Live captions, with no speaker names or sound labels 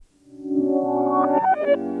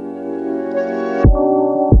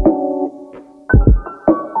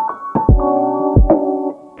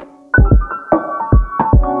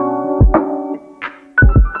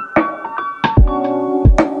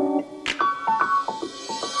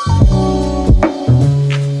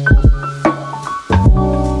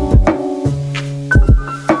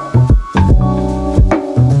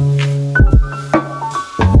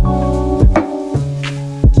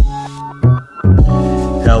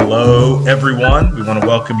Hello, everyone. We want to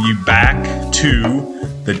welcome you back to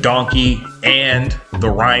The Donkey and the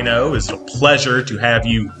Rhino. It's a pleasure to have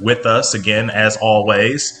you with us again, as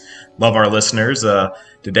always. Love our listeners.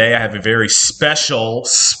 Today I have a very special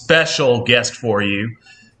guest for you.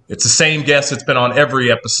 It's the same guest that's been on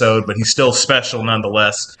every episode, but he's still special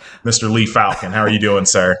nonetheless, Mr. Lee Falcon. How are you doing,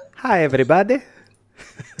 sir? Hi, everybody.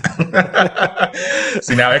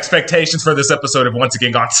 See, now expectations for this episode have once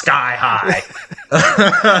again gone sky high.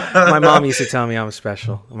 My mom used to tell me I'm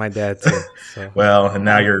special. My dad, too. So. Well, and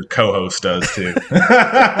now your co-host does, too.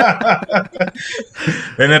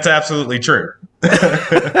 And that's absolutely true.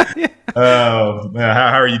 How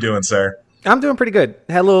are you doing, sir? I'm doing pretty good.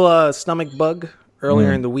 Had a little stomach bug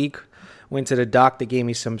earlier in the week. Went to the doc. They gave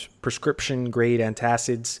me some prescription-grade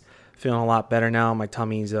antacids. Feeling a lot better now. My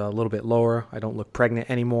tummy's a little bit lower. I don't look pregnant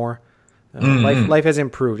anymore. Life has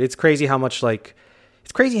improved. It's crazy how much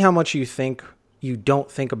you think you don't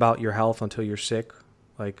think about your health until you're sick.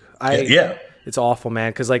 It's awful,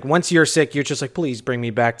 man. Because once you're sick, you're just like, please bring me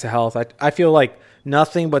back to health. I feel like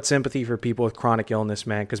nothing but sympathy for people with chronic illness,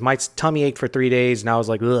 man. Because my tummy ached for 3 days, and I was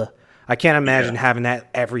like, ugh. I can't imagine having that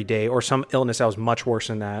every day, or some illness that was much worse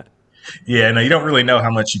than that. Yeah, no, you don't really know how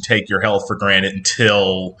much you take your health for granted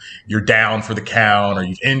until you're down for the count or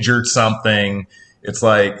you've injured something. It's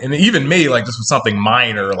like, and even me, just with something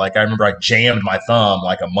minor, I remember I jammed my thumb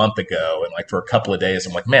a month ago, and for a couple of days,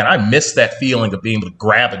 I'm like, man, I miss that feeling of being able to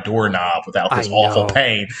grab a doorknob without this awful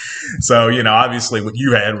pain. So, obviously what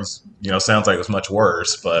you had was, sounds like it was much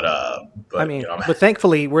worse, but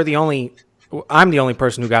thankfully I'm the only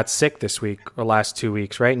person who got sick this week or last 2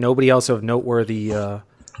 weeks, right? Nobody else of noteworthy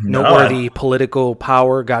political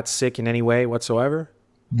power got sick in any way whatsoever?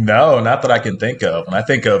 No, not that I can think of. When I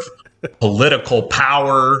think of political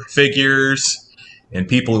power figures and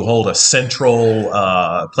people who hold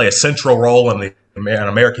play a central role in the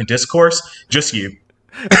American discourse, just you.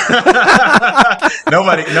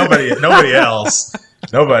 Nobody else.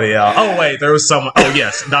 Oh wait, there was someone. Oh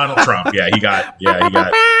yes, Donald Trump. He got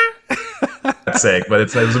sick, but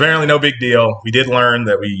it was apparently no big deal. We did learn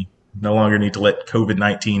that we no longer need to let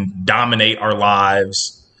COVID-19 dominate our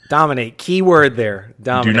lives. Dominate. Key word there.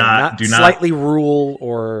 Dominate. Do not slightly rule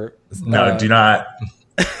or no. Do not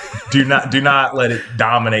let it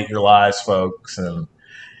dominate your lives, folks. And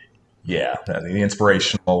the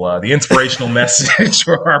inspirational message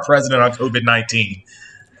for our president on COVID-19.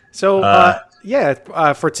 So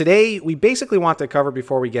for today, we basically want to cover,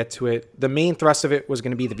 before we get to it, the main thrust of it was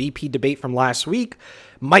going to be the VP debate from last week.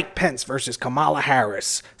 Mike Pence versus Kamala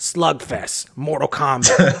Harris, slugfest, Mortal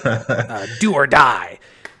Kombat, do or die.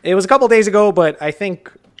 It was a couple days ago, but I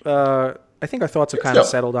think our thoughts have kind of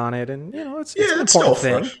settled on it, and it's an important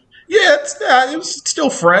thing. Fresh. Yeah, it was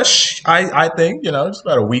still fresh. I think it's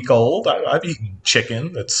about a week old. I've eaten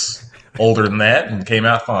chicken that's older than that and came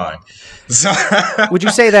out fine. So would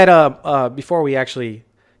you say that before we actually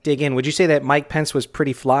dig in, would you say that Mike Pence was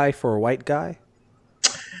pretty fly for a white guy?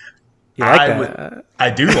 You like that? I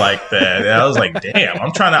do like that. I was like, damn.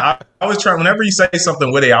 I always try, whenever you say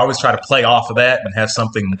something witty, I always try to play off of that and have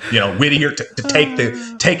something wittier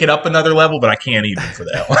to take it up another level, but I can't even for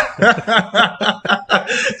that one.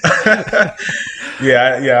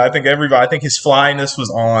 I think his flyness was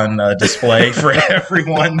on display for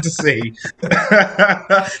everyone to see.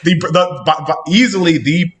 Easily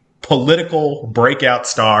the political breakout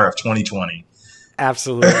star of 2020.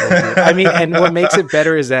 Absolutely. I mean, and what makes it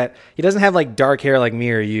better is that he doesn't have dark hair like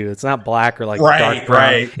me or you. It's not black or dark brown.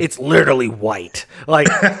 Right. It's literally white. You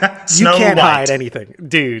can't hide anything,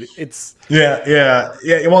 dude. It's yeah.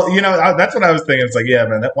 Well, that's what I was thinking. It's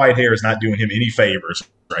man, that white hair is not doing him any favors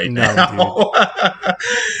right now.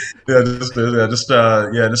 Just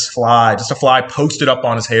a fly posted up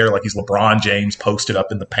on his hair like he's LeBron James posted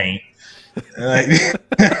up in the paint.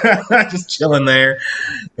 Just chilling there.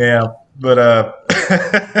 Yeah. But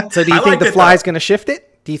so do you think the fly's going to shift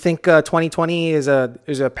it? Do you think 2020 is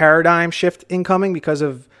a paradigm shift incoming because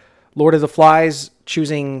of Lord of the Flies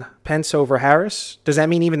choosing Pence over Harris? Does that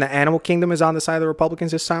mean even the animal kingdom is on the side of the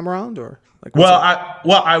Republicans this time around, or?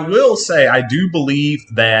 I will say I do believe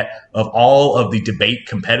that of all of the debate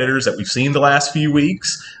competitors that we've seen the last few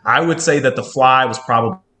weeks, I would say that the Fly was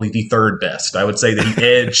probably the third best. I would say that he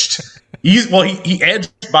edged. He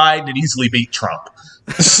edged Biden and easily beat Trump.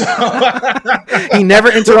 So, he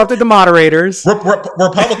never interrupted the moderators.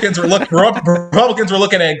 Republicans were looking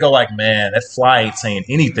at it and go man, that Fly ain't saying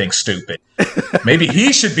anything stupid. Maybe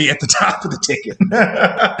he should be at the top of the ticket.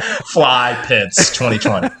 Fly Pence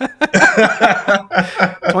 2020.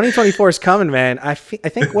 2024 is coming, man. I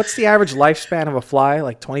think what's the average lifespan of a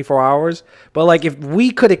fly? 24 hours. But if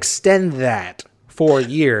we could extend that 4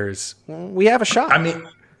 years, we have a shot. I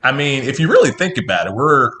mean, if you really think about it,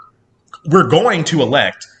 we're going to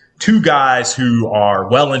elect two guys who are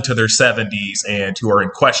well into their 70s and who are in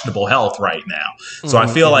questionable health right now. So I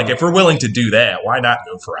feel like if we're willing to do that, why not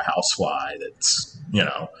go for a housefly that's,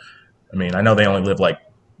 I mean, I know they only live like,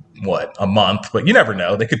 a month, but you never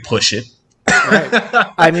know. They could push it. Right.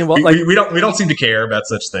 I mean, well, we don't seem to care about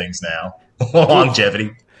such things now.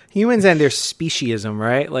 Longevity. Humans and their speciesism,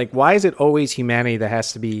 right? Like, why is it always humanity that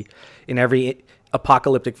has to be in every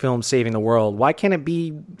apocalyptic film saving the world? Why can't it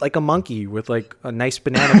be like a monkey with like a nice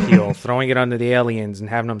banana peel, throwing it onto the aliens and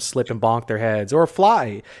having them slip and bonk their heads, or a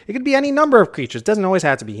fly? It could be any number of creatures. It doesn't always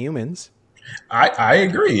have to be humans. I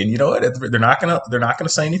agree, and you know what? They're not gonna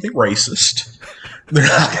say anything racist. They're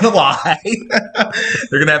not gonna lie.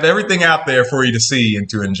 They're gonna have everything out there for you to see and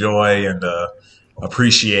to enjoy and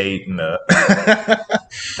appreciate. And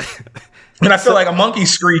and I feel like a monkey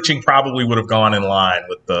screeching probably would have gone in line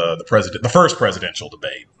with the first presidential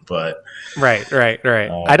debate. But right.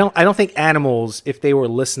 I don't think animals, if they were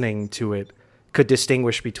listening to it, could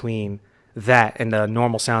distinguish between that and the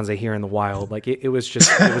normal sounds they hear in the wild. Like it was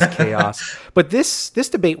chaos. But this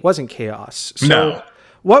debate wasn't chaos. So no.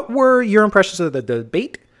 What were your impressions of the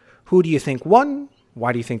debate? Who do you think won?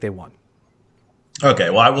 Why do you think they won?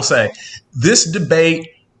 Okay, well, I will say this debate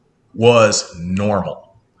was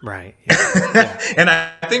normal. Right. Yeah. And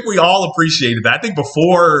I think we all appreciated that. I think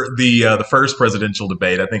before the first presidential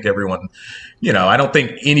debate, I think everyone, I don't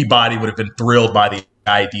think anybody would have been thrilled by the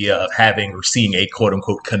idea of having or seeing a quote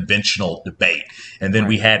unquote conventional debate. And then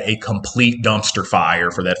we had a complete dumpster fire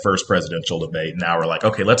for that first presidential debate. Now we're like,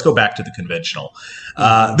 okay, let's go back to the conventional.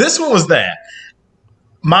 This one was that.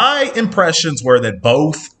 My impressions were that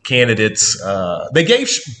both candidates, they gave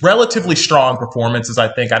relatively strong performances,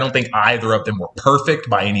 I think. I don't think either of them were perfect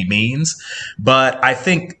by any means. But I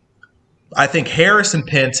think Harris and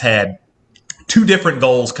Pence had two different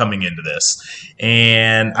goals coming into this.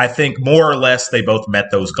 And I think more or less they both met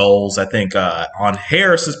those goals. I think on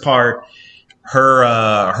Harris's part,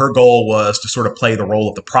 her goal was to sort of play the role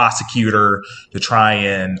of the prosecutor, to try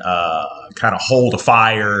and kind of hold a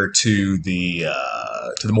fire to the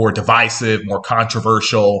more divisive, more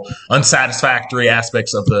controversial, unsatisfactory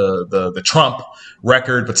aspects of the Trump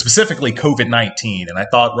record, but specifically COVID-19. And I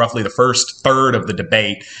thought roughly the first third of the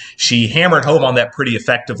debate, she hammered home on that pretty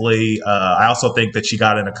effectively. I also think that she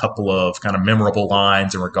got in a couple of kind of memorable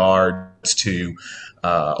lines in regards to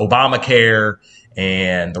Obamacare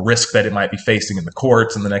and the risk that it might be facing in the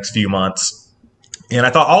courts in the next few months. And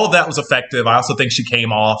I thought all of that was effective. I also think she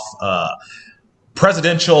came off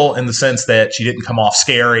presidential in the sense that she didn't come off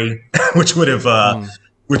scary, which would have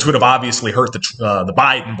obviously hurt the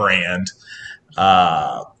Biden brand.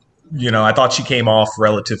 I thought she came off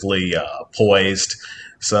relatively poised.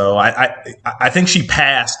 So I think she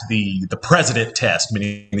passed the president test,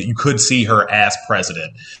 meaning that you could see her as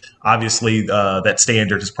president. Obviously, that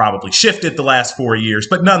standard has probably shifted the last 4 years,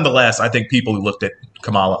 but nonetheless, I think people who looked at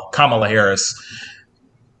Kamala Harris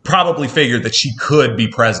probably figured that she could be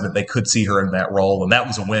president. They could see her in that role, and that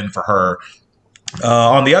was a win for her.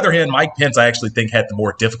 On the other hand, Mike Pence, I actually think, had the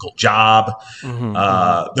more difficult job.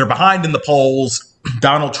 They're behind in the polls.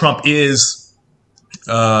 Donald Trump is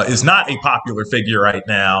not a popular figure right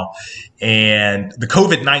now. And the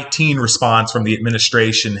COVID-19 response from the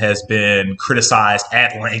administration has been criticized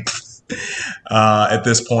at length. At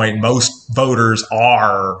this point, most voters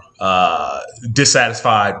are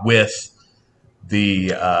dissatisfied with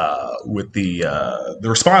the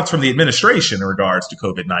response from the administration in regards to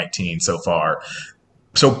COVID-19 so far.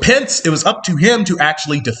 So Pence, it was up to him to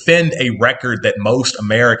actually defend a record that most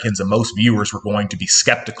Americans and most viewers were going to be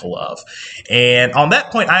skeptical of. And on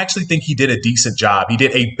that point, I actually think he did a decent job. He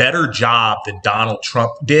did a better job than Donald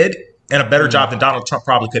Trump did, and a better job than Donald Trump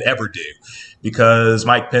probably could ever do. Because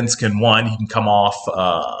Mike Pence he can come off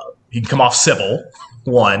civil,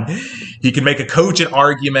 one. He can make a cogent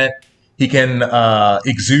argument. He can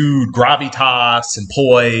exude gravitas and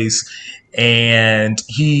poise. And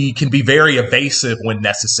he can be very evasive when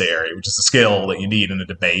necessary, which is a skill that you need in a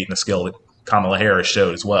debate and a skill that Kamala Harris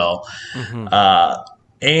showed as well.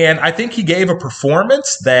 And I think he gave a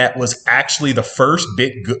performance that was actually the first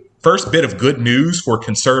bit of good news for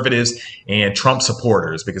conservatives and Trump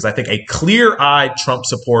supporters, because I think a clear-eyed Trump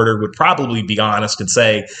supporter would probably be honest and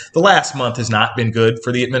say the last month has not been good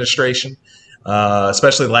for the administration.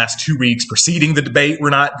 Especially the last 2 weeks preceding the debate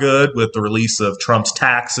were not good, with the release of Trump's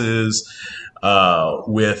taxes,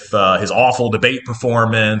 with his awful debate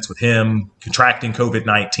performance, with him contracting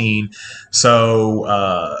COVID-19.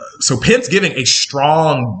 So Pence giving a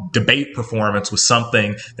strong debate performance was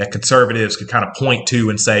something that conservatives could kind of point to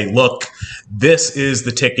and say, look, this is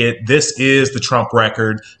the ticket. This is the Trump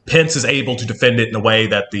record. Pence is able to defend it in a way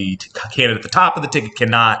that the candidate at the top of the ticket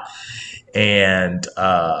cannot. And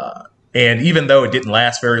even though it didn't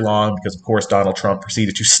last very long, because of course Donald Trump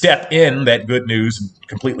proceeded to step in that good news and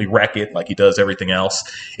completely wreck it like he does everything else,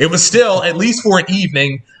 it was still, at least for an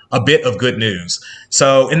evening, a bit of good news.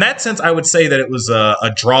 So in that sense, I would say that it was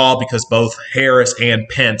a draw because both Harris and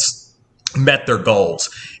Pence met their goals.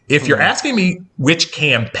 If you're asking me which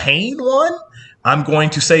campaign won, I'm going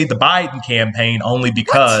to say the Biden campaign only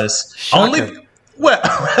because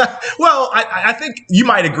well, I think you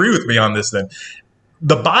might agree with me on this then.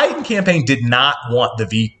 The Biden campaign did not want the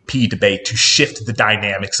VP debate to shift the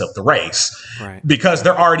dynamics of the race because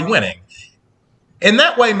they're already winning. In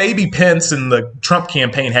that way, maybe Pence and the Trump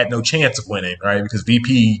campaign had no chance of winning, right? Because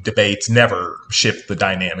VP debates never shift the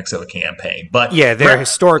dynamics of a campaign. But yeah, they're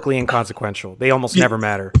historically inconsequential. They almost never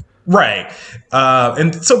matter. Right.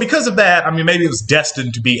 And so because of that, I mean, maybe it was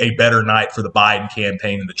destined to be a better night for the Biden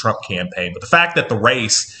campaign than the Trump campaign. But the fact that the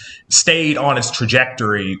race stayed on its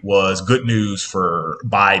trajectory was good news for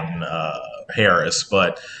Biden, Harris.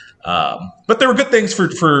 But there were good things for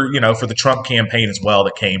the Trump campaign as well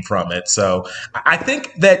that came from it. So I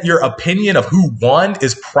think that your opinion of who won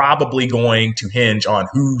is probably going to hinge on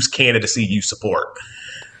whose candidacy you support.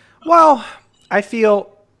 Well, I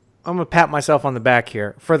feel I'm going to pat myself on the back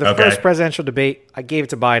here. For the first presidential debate, I gave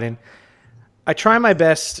it to Biden. I try my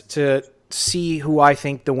best to see who I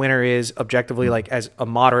think the winner is objectively, like as a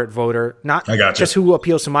moderate voter, not just who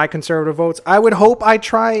appeals to my conservative votes. I would hope I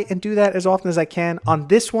try and do that as often as I can. On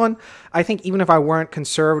this one, I think even if I weren't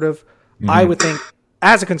conservative, I would think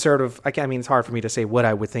as a conservative, I mean, it's hard for me to say what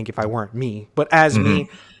I would think if I weren't me, but as me,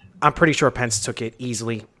 I'm pretty sure Pence took it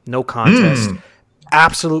easily. No contest.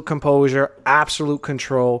 Absolute composure, absolute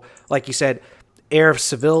control. Like you said, air of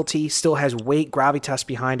civility, still has weight, gravitas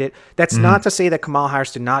behind it. That's not to say that Kamala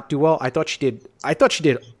Harris did not do well. I thought she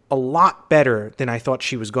did a lot better than I thought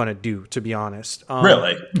she was going to do, to be honest.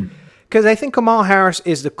 Really? Because I think Kamala Harris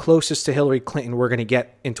is the closest to Hillary Clinton we're going to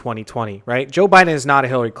get in 2020, right? Joe Biden is not a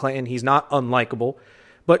Hillary Clinton. He's not unlikable.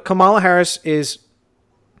 But Kamala Harris is,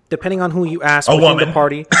 depending on who you ask within the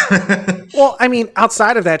party. Well, I mean,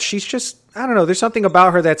 outside of that, she's just, I don't know. There's something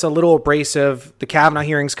about her that's a little abrasive. The Kavanaugh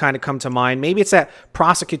hearings kind of come to mind. Maybe it's that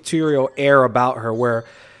prosecutorial air about her where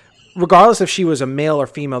regardless if she was a male or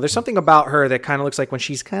female, there's something about her that kind of looks like when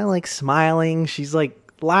she's kind of like smiling, she's like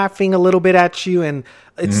laughing a little bit at you and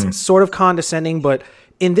it's sort of condescending. But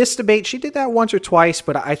in this debate, she did that once or twice,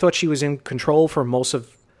 but I thought she was in control for most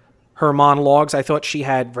of her monologues. I thought she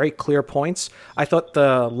had very clear points. I thought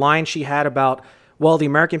the line she had about, well, the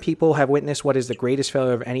American people have witnessed what is the greatest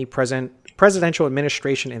failure of any presidential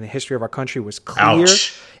administration in the history of our country was clear.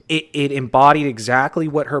 It embodied exactly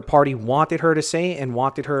what her party wanted her to say and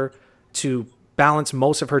wanted her to balance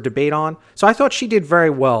most of her debate on. So I thought she did very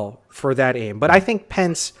well for that aim. But I think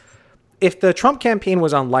Pence, if the Trump campaign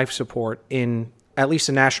was on life support in at least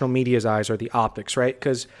the national media's eyes or the optics, right?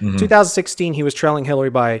 Because 2016, he was trailing Hillary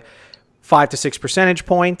by 5 to 6 percentage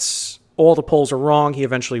points. All the polls are wrong. He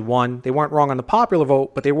eventually won. They weren't wrong on the popular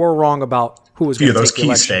vote, but they were wrong about who was going to take the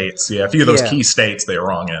election. States. Yeah, a few of those key states they were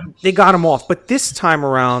wrong in. They got him off. But this time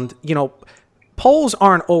around, polls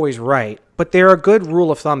aren't always right, but they're a good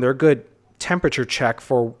rule of thumb. They're a good temperature check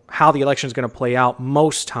for how the election is going to play out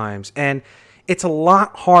most times. And it's a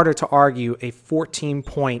lot harder to argue a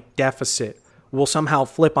 14-point deficit will somehow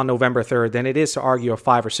flip on November 3rd than it is to argue a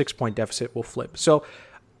 5 or 6 point deficit will flip. So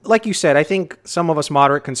like you said, I think some of us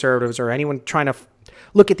moderate conservatives or anyone trying to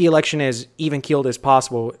look at the election as even-keeled as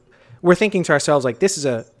possible, we're thinking to ourselves, like,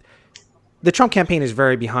 the Trump campaign is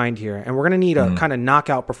very behind here, and we're going to need a kind of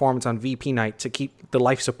knockout performance on VP night to keep the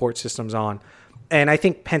life support systems on. And I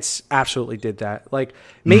think Pence absolutely did that. Like,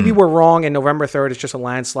 maybe we're wrong and November 3rd is just a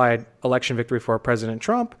landslide election victory for President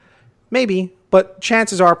Trump. Maybe, but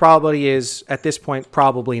chances are probably is, at this point,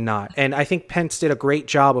 probably not. And I think Pence did a great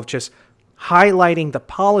job of just highlighting the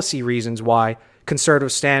policy reasons why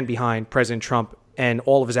conservatives stand behind President Trump and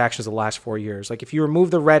all of his actions the last 4 years. Like if you remove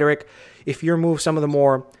the rhetoric, if you remove some of the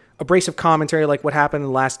more abrasive commentary like what happened in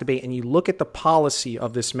the last debate and you look at the policy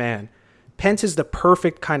of this man, Pence is the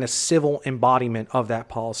perfect kind of civil embodiment of that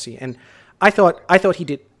policy. And I thought he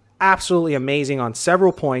did absolutely amazing on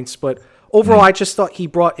several points, but overall I just thought he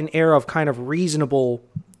brought an air of kind of reasonable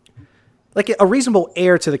like a reasonable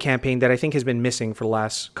air to the campaign that I think has been missing for the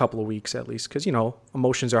last couple of weeks at least, because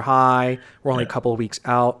emotions are high. We're only a couple of weeks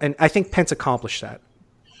out, and I think Pence accomplished that.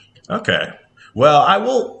 Okay. Well, I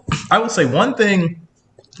will say one thing.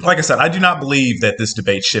 Like I said, I do not believe that this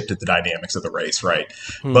debate shifted the dynamics of the race, right?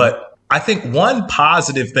 But I think one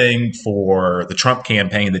positive thing for the Trump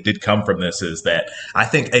campaign that did come from this is that I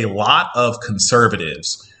think a lot of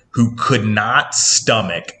conservatives who could not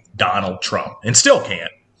stomach Donald Trump and still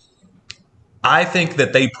can't, I think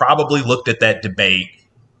that they probably looked at that debate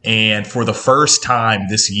and for the first time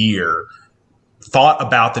this year thought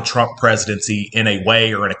about the Trump presidency in a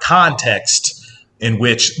way or in a context in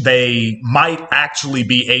which they might actually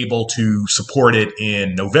be able to support it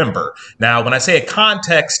in November. Now, when I say a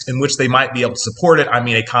context in which they might be able to support it, I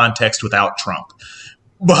mean a context without Trump.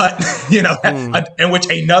 But, in which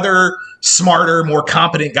another smarter, more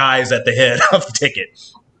competent guy is at the head of the ticket.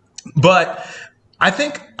 But I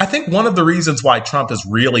think one of the reasons why Trump has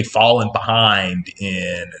really fallen behind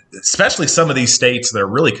in especially some of these states that are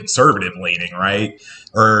really conservative leaning, right?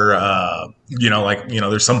 Or,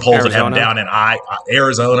 there's some polls that have him down in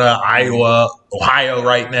Arizona, Iowa, Ohio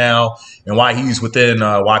right now, and why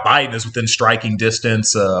Biden is within striking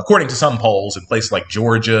distance, according to some polls in places like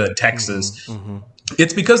Georgia and Texas.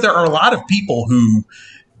 It's because there are a lot of people who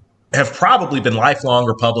have probably been lifelong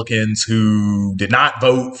Republicans who did not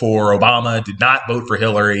vote for Obama, did not vote for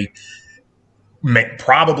Hillary,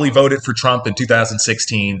 probably voted for Trump in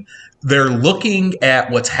 2016. They're looking at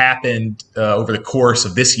what's happened over the course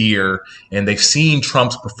of this year, and they've seen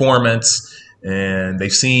Trump's performance, and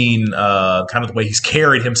they've seen kind of the way he's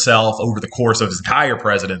carried himself over the course of his entire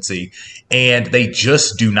presidency, and they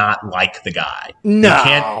just do not like the guy.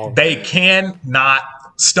 No. They cannot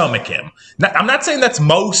stomach him. Now, I'm not saying that's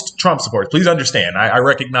most Trump supporters. Please understand. I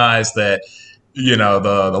recognize that,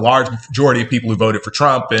 the large majority of people who voted for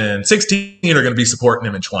Trump in 16 are going to be supporting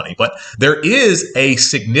him in 20. But there is a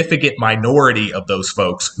significant minority of those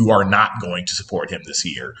folks who are not going to support him this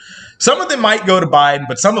year. Some of them might go to Biden,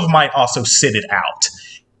 but some of them might also sit it out.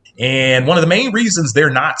 And one of the main reasons they're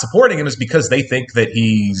not supporting him is because they think that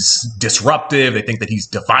he's disruptive. They think that he's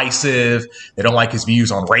divisive. They don't like his views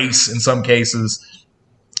on race in some cases.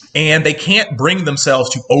 And they can't bring themselves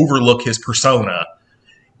to overlook his persona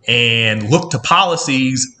and look to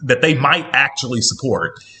policies that they might actually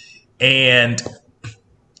support. And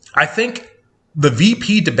I think the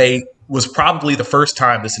VP debate was probably the first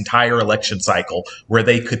time this entire election cycle where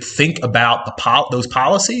they could think about those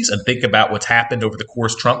policies and think about what's happened over the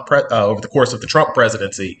course of the Trump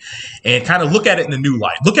presidency, and kind of look at it in a new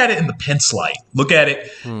light. Look at it in the Pence light. Look at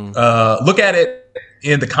it. Look at it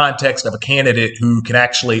in the context of a candidate who can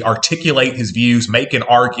actually articulate his views, make an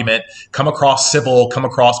argument, come across civil, come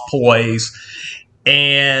across poise,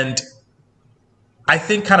 and I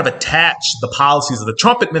think kind of attach the policies of the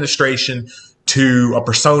Trump administration to a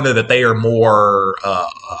persona that they are more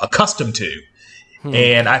accustomed to.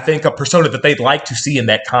 And I think a persona that they'd like to see in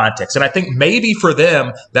that context. And I think maybe for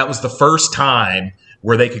them, that was the first time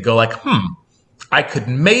where they could go like, I could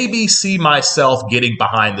maybe see myself getting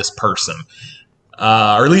behind this person.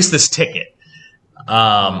 Or at least this ticket.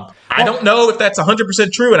 I don't know if that's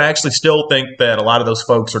 100% true, and I actually still think that a lot of those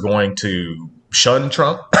folks are going to shun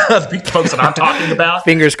Trump, the folks that I'm talking about.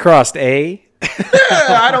 Fingers crossed, eh?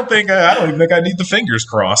 I don't even think I need the fingers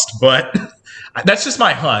crossed, but that's just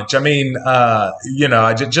my hunch. I mean,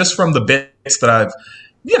 just from the bits that I've,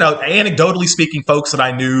 anecdotally speaking, folks that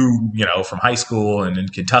I knew, from high school and in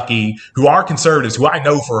Kentucky who are conservatives, who I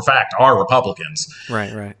know for a fact are Republicans.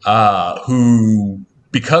 Right. Who,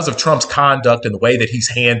 because of Trump's conduct and the way that he's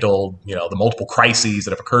handled, the multiple crises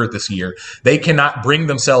that have occurred this year, they cannot bring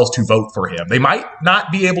themselves to vote for him. They might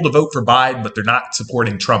not be able to vote for Biden, but they're not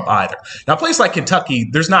supporting Trump either. Now, a place like Kentucky,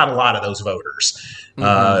 there's not a lot of those voters.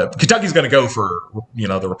 Kentucky's going to go for,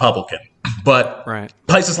 the Republican. But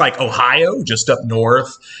places like Ohio, just up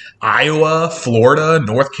north, Iowa, Florida,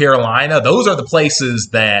 North Carolina, those are the places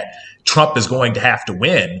that Trump is going to have to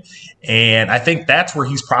win. And I think that's where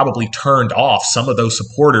he's probably turned off some of those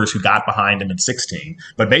supporters who got behind him in 16.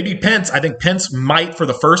 But maybe I think Pence might, for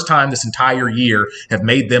the first time this entire year, have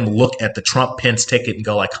made them look at the Trump-Pence ticket and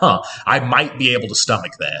go like, I might be able to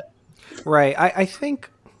stomach that. Right. I think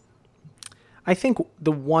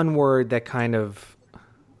the one word that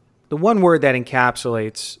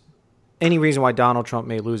encapsulates any reason why Donald Trump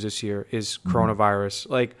may lose this year is coronavirus.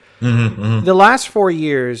 Like the last 4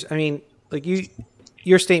 years, I mean, like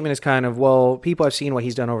your statement is kind of, well, people have seen what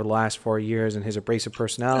he's done over the last 4 years and his abrasive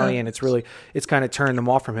personality, and it's kind of turned them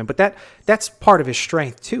off from him. But that's part of his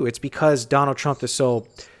strength too. It's because Donald Trump is so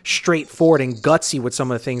straightforward and gutsy with some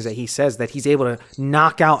of the things that he says that he's able to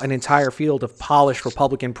knock out an entire field of polished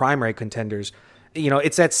Republican primary contenders.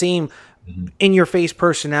 It's that same in-your-face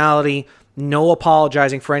personality, no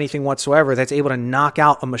apologizing for anything whatsoever, that's able to knock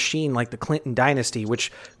out a machine like the Clinton dynasty,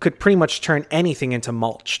 which could pretty much turn anything into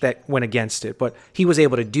mulch that went against it. But he was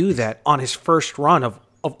able to do that on his first run of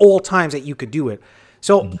all times that you could do it.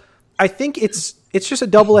 So I think it's just a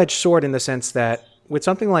double-edged sword in the sense that with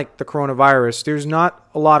something like the coronavirus, there's not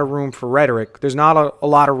a lot of room for rhetoric. There's not a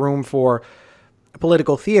lot of room for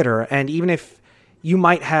political theater. And even if you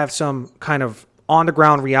might have some kind of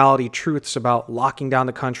on-the-ground reality truths about locking down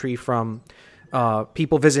the country from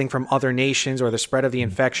people visiting from other nations or the spread of the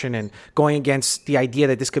infection and going against the idea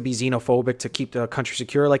that this could be xenophobic to keep the country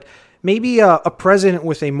secure, like maybe a president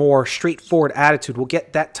with a more straightforward attitude will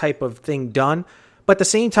get that type of thing done. But at the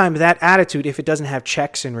same time, that attitude, if it doesn't have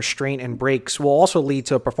checks and restraint and breaks, will also lead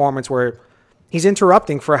to a performance where he's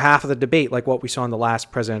interrupting for half of the debate, like what we saw in the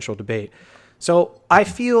last presidential debate. So I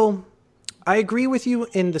agree with you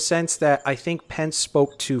in the sense that I think Pence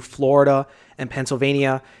spoke to Florida and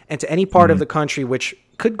Pennsylvania and to any part of the country which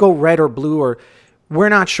could go red or blue, or we're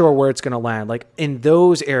not sure where it's going to land. Like in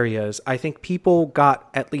those areas, I think people got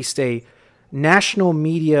at least a national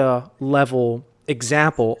media level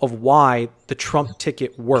example of why the Trump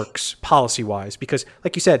ticket works policy-wise. Because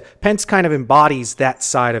like you said, Pence kind of embodies that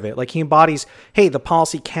side of it. Like he embodies, hey, the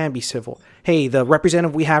policy can be civil. Hey, the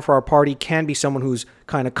representative we have for our party can be someone who's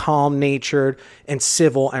kind of calm-natured and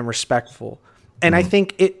civil and respectful. And I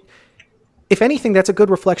think if anything, that's a good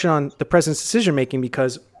reflection on the president's decision-making,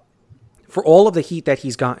 because for all of the heat that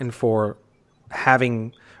he's gotten for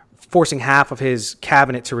forcing half of his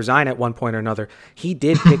cabinet to resign at one point or another, he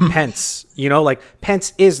did pick Pence. Like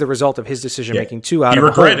Pence is the result of his decision-making too. He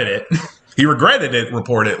regretted it. He regretted it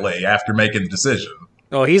reportedly after making the decision.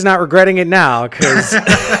 Oh, he's not regretting it now because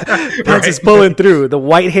Pence is pulling through. The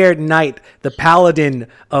white-haired knight, the paladin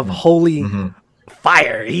of holy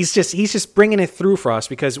fire. He's just bringing it through for us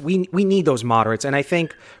because we need those moderates. And I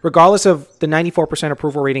think regardless of the 94%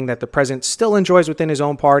 approval rating that the president still enjoys within his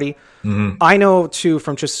own party, I know too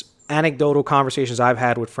from just anecdotal conversations I've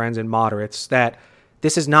had with friends and moderates that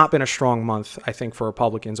this has not been a strong month, I think, for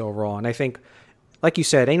Republicans overall. And I think, like you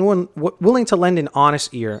said, anyone willing to lend an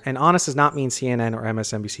honest ear, and honest does not mean CNN or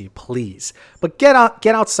MSNBC, please. But get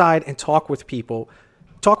outside and talk with people.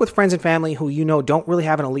 Talk with friends and family who don't really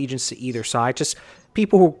have an allegiance to either side. Just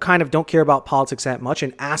people who kind of don't care about politics that much,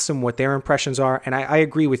 and ask them what their impressions are. And I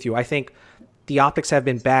agree with you. I think the optics have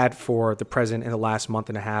been bad for the president in the last month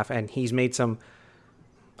and a half, and he's made some,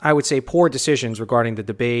 I would say, poor decisions regarding the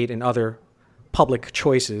debate and other public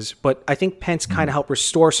choices. But I think Pence kind of helped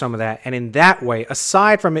restore some of that. And in that way,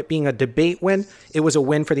 aside from it being a debate win, it was a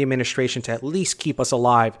win for the administration to at least keep us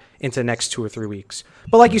alive into the next 2 or 3 weeks.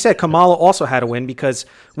 But like you said, Kamala also had a win because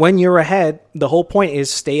when you're ahead, the whole point is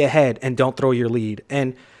stay ahead and don't throw your lead.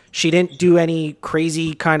 And she didn't do any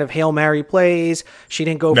crazy kind of Hail Mary plays. She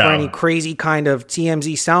didn't go for any crazy kind of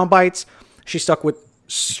TMZ sound bites. She stuck with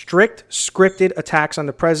strict scripted attacks on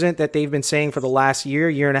the president that they've been saying for the last year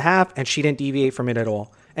and a half, and she didn't deviate from it at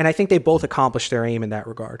all. And I think they both accomplished their aim in that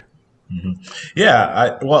regard.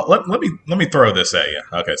 Yeah. Let me throw this at you.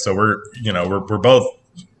 Okay. So we're both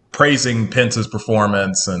praising Pence's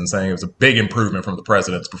performance and saying it was a big improvement from the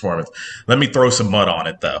president's performance. Let me throw some mud on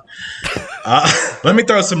it though.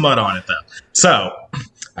 So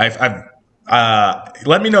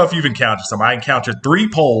let me know if you've encountered some. I encountered 3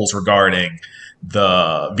 polls regarding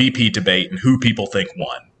the VP debate and who people think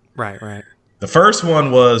won. Right. The first one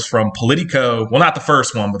was from Politico. Well, not the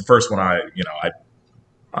first one, but the first one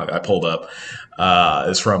I pulled up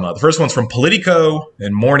is from the first one's from Politico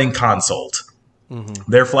and Morning Consult.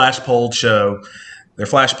 Their flash poll showed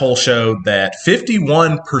that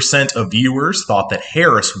 51% of viewers thought that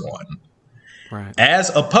Harris won. Right. As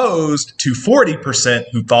opposed to 40%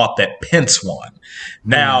 who thought that Pence won.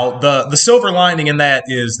 Now, the silver lining in that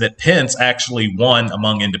is that Pence actually won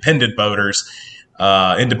among independent voters.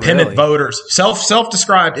 Voters,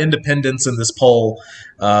 self-described independents in this poll,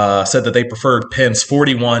 said that they preferred Pence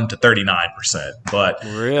 41 to 39%. But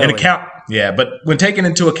but when taking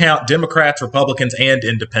into account Democrats, Republicans, and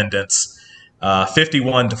independents,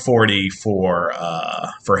 51 to 40 for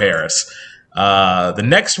Harris. The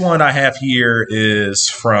next one I have here is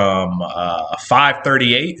from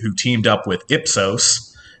 538, who teamed up with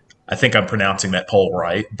Ipsos. I think I'm pronouncing that poll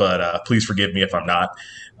right, but please forgive me if I'm not.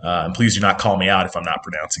 And please do not call me out if I'm not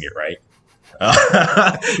pronouncing it right.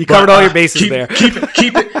 You covered all your bases there.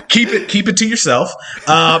 Keep it to yourself.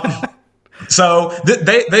 So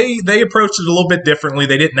they approached it a little bit differently.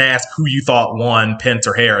 They didn't ask who you thought won, Pence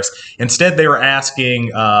or Harris. Instead, they were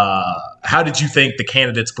asking, how did you think the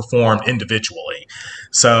candidates performed individually?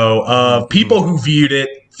 So people who viewed it,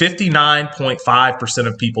 59.5%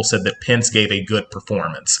 of people said that Pence gave a good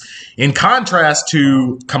performance. In contrast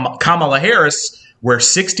to Kamala Harris, where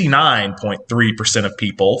 69.3% of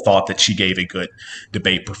people thought that she gave a good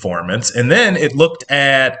debate performance. And then it looked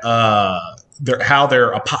at how their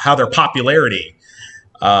popularity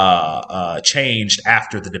changed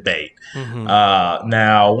after the debate.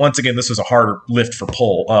 Now, once again, this was a harder lift for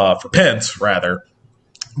Pence, rather.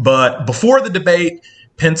 But before the debate,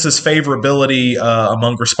 Pence's favorability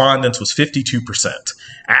among respondents was 52%.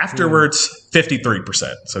 Afterwards,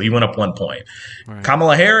 53%. So he went up 1 point. Right.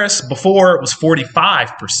 Kamala Harris, before, it was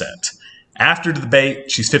 45%. After the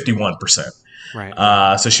debate, she's 51%.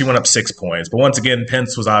 Right. So she went up 6 points. But once again,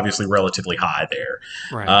 Pence was obviously relatively high there.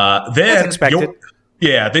 Right. Then, that's expected.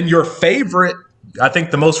 Then your favorite, I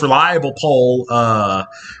think the most reliable poll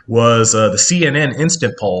was the CNN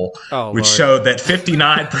Instant Poll, which showed that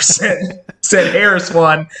 59% said Harris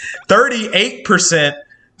won, 38%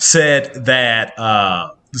 said that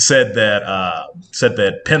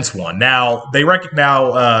Pence won. Now they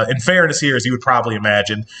recognize, in fairness here, as you would probably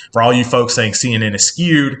imagine, for all you folks saying CNN is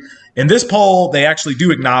skewed. In this poll, they actually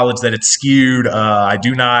do acknowledge that it's skewed. I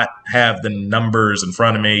do not have the numbers in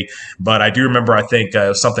front of me, but I do remember, I think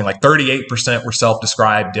something like 38% were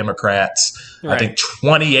self-described Democrats. Right. I think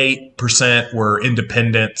 28% were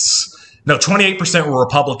independents. No, 28% were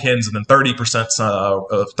Republicans, and then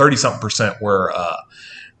 30-something%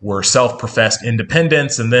 were self-professed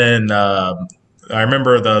independents. And then I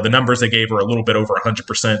remember the numbers they gave were a little bit over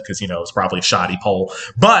 100% because, it's probably a shoddy poll.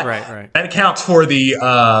 But that accounts for they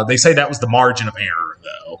say that was the margin of error,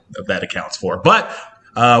 though, that accounts for. But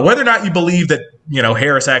whether or not you believe that,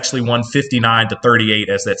 Harris actually won 59-38,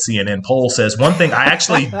 as that CNN poll says, one thing I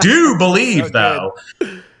actually do believe, though,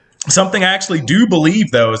 something I actually do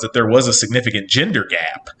believe, though, is that there was a significant gender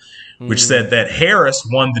gap, which said that Harris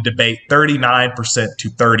won the debate 39% to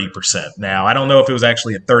 30%. Now, I don't know if it was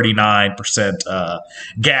actually a 39%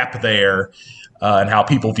 gap there and how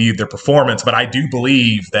people viewed their performance, but I do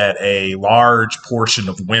believe that a large portion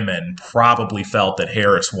of women probably felt that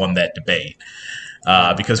Harris won that debate.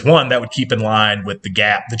 Because one, that would keep in line with the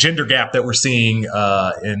gender gap that we're seeing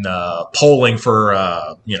in polling for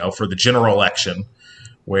the general election,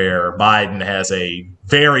 where Biden has a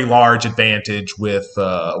very large advantage with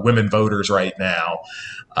women voters right now.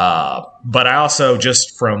 But I also,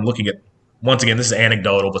 just from looking at, once again, this is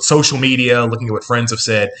anecdotal, but social media, looking at what friends have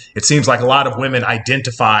said, it seems like a lot of women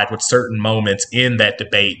identified with certain moments in that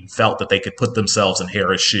debate and felt that they could put themselves in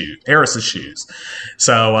Harris's shoes.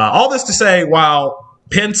 So all this to say, while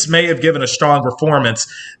Pence may have given a strong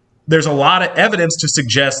performance, there's a lot of evidence to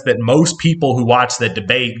suggest that most people who watched that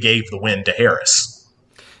debate gave the win to Harris.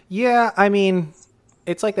 Yeah, I mean,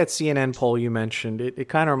 it's like that CNN poll you mentioned. It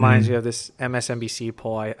kind of reminds me of this MSNBC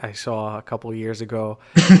poll I saw a couple of years ago,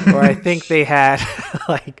 where I think they had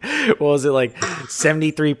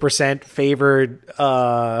 73% favored.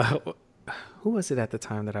 Who was it at the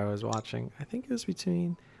time that I was watching? I think it was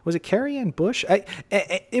was it Kerry and Bush?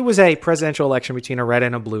 It was a presidential election between a red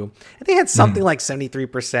and a blue. And they had something like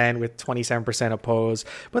 73% with 27% opposed.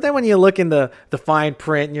 But then when you look in the fine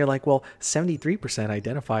print and you're like, well, 73%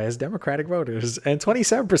 identify as Democratic voters and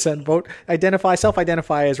 27%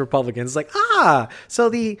 self-identify as Republicans. It's like, so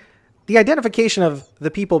the identification of the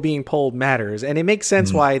people being polled matters. And it makes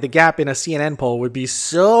sense why the gap in a CNN poll would be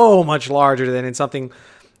so much larger than in something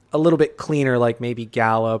a little bit cleaner, like maybe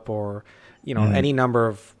Gallup or any number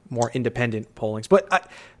of more independent pollings. But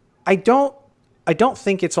I don't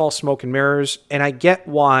think it's all smoke and mirrors, and I get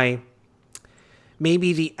why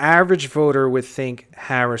maybe the average voter would think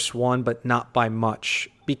Harris won, but not by much,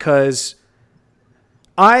 because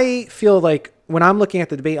I feel like when I'm looking at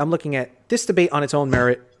the debate, I'm looking at this debate on its own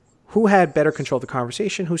merit. Who had better control of the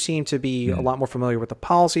conversation, who seemed to be a lot more familiar with the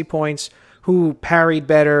policy points, who parried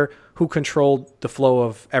better, who controlled the flow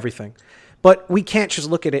of everything. But we can't just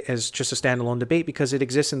look at it as just a standalone debate because it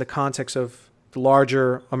exists in the context of the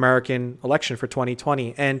larger American election for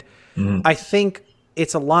 2020. And I think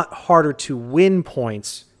it's a lot harder to win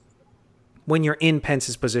points when you're in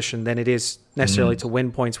Pence's position than it is necessarily to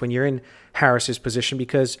win points when you're in Harris's position,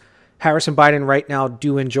 because Harris and Biden right now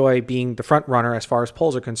do enjoy being the front runner as far as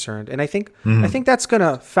polls are concerned. And I think that's going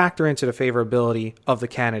to factor into the favorability of the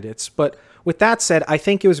candidates. But with that said, I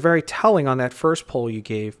think it was very telling on that first poll you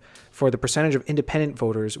gave for the percentage of independent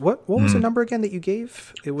voters. What was the number again that you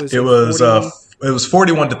gave? It was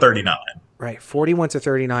 41 to 39. Right, 41 to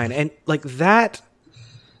 39. And like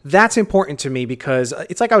that's important to me because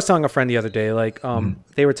it's like I was telling a friend the other day, like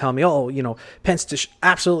they were telling me, oh, Pence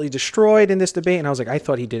absolutely destroyed in this debate. And I was like, I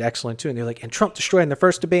thought he did excellent too. And they're like, and Trump destroyed in the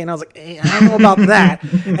first debate. And I was like, I don't know about that.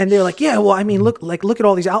 And they're like, yeah, well, I mean, look at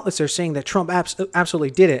all these outlets. They're saying that Trump absolutely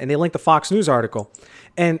did it. And they linked the Fox News article.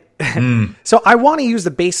 And so I want to use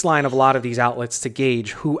the baseline of a lot of these outlets to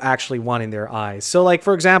gauge who actually won in their eyes. So like,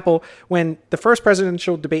 for example, when the first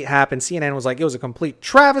presidential debate happened, CNN was like, it was a complete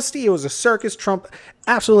travesty. It was a circus. Trump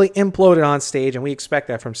absolutely imploded on stage. And we expect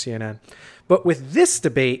that from CNN. But with this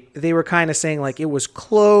debate, they were kind of saying like it was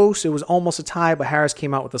close. It was almost a tie, but Harris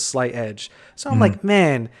came out with a slight edge. So I'm like,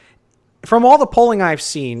 man, from all the polling I've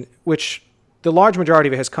seen, which the large majority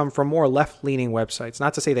of it has come from more left-leaning websites.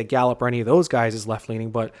 Not to say that Gallup or any of those guys is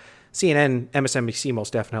left-leaning, but CNN, MSNBC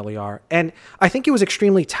most definitely are. And I think it was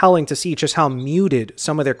extremely telling to see just how muted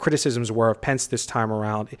some of their criticisms were of Pence this time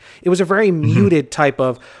around. It was a very muted type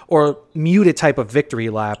of victory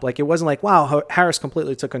lap. Like, it wasn't like, wow, Harris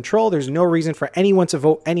completely took control. There's no reason for anyone to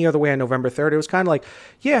vote any other way on November 3rd. It was kind of like,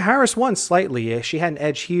 yeah, Harris won slightly. She had an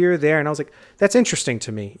edge here, there. And I was like, that's interesting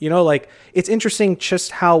to me. Like, it's interesting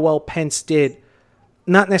just how well Pence did,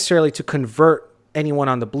 not necessarily to convert anyone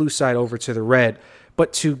on the blue side over to the red,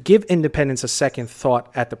 but to give independents a second thought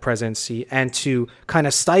at the presidency and to kind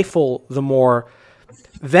of stifle the more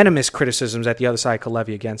venomous criticisms that the other side could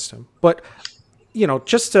levy against him. But,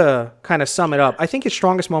 just to kind of sum it up, I think his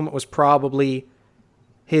strongest moment was probably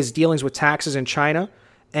his dealings with taxes in China.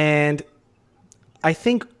 And I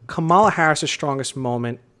think Kamala Harris's strongest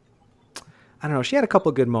moment, I don't know, she had a couple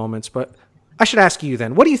of good moments, but I should ask you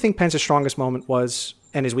then, what do you think Pence's strongest moment was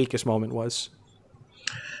and his weakest moment was?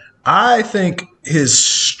 I think his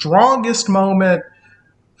strongest moment,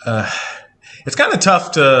 it's kind of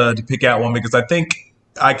tough to pick out one because I think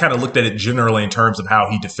I kind of looked at it generally in terms of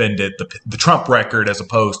how he defended the Trump record as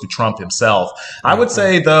opposed to Trump himself. I would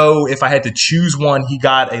say, though, if I had to choose one, he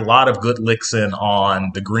got a lot of good licks in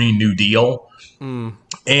on the Green New Deal. And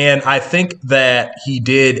I think that he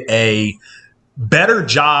did a better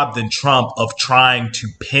job than Trump of trying to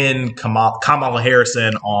pin Kamala Harris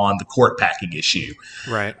in on the court packing issue.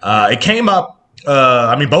 Right. It came up.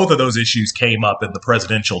 Both of those issues came up in the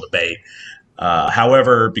presidential debate.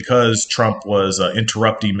 However, because Trump was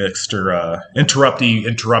interrupter,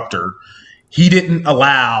 he didn't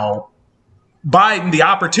allow Biden the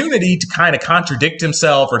opportunity to kind of contradict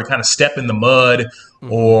himself or to kind of step in the mud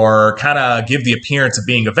or kind of give the appearance of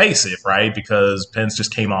being evasive, right? Because Trump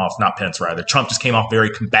just came off very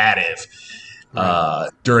combative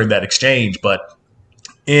during that exchange. But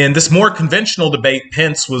in this more conventional debate,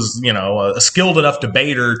 Pence was, a skilled enough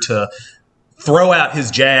debater to throw out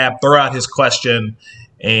his jab, throw out his question,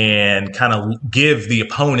 and kind of give the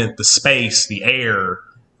opponent the space, the air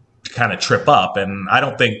to kind of trip up. And I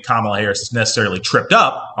don't think Kamala Harris has necessarily tripped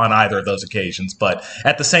up on either of those occasions. But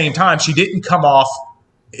at the same time, she didn't come off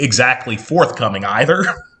exactly forthcoming either.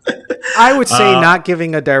 I would say not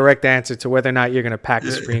giving a direct answer to whether or not you're going to pack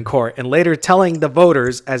the Supreme Court and later telling the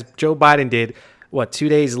voters, as Joe Biden did, 2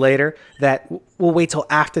 days later, that we'll wait till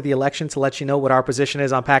after the election to let you know what our position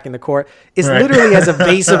is on packing the court is literally as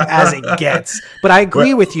evasive as it gets. But I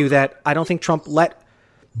agree with you that I don't think Trump let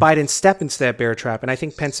Biden step into that bear trap. And I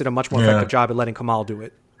think Pence did a much more effective job at letting Kamala do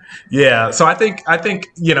it. Yeah, so I think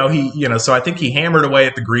he hammered away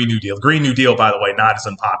at the Green New Deal. The Green New Deal, by the way, not as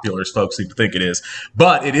unpopular as folks seem to think it is,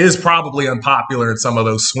 but it is probably unpopular in some of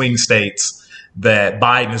those swing states that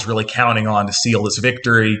Biden is really counting on to seal his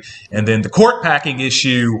victory. And then the court packing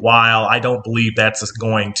issue, while I don't believe that's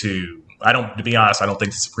to be honest, I don't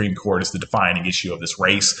think the Supreme Court is the defining issue of this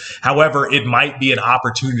race. However, it might be an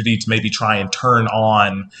opportunity to maybe try and turn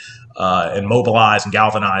on and mobilize and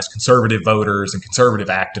galvanize conservative voters and conservative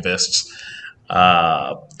activists.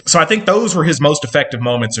 So I think those were his most effective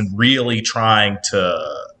moments in really attacking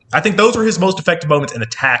the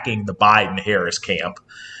Biden-Harris camp.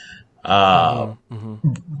 And,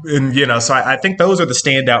 so I think those are the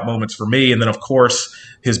standout moments for me. And then, of course,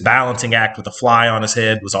 his balancing act with the fly on his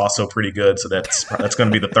head was also pretty good. So that's going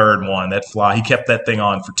to be the third one. That fly, he kept that thing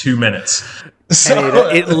on for 2 minutes. So,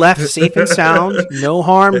 it left safe and sound, no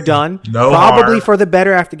harm done. Probably for the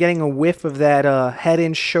better after getting a whiff of that Head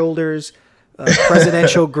and Shoulders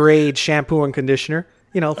presidential grade shampoo and conditioner.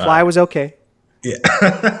 Fly was okay. Yeah,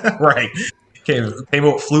 right.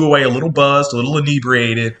 Flew away a little buzzed, a little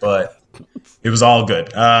inebriated, but it was all good.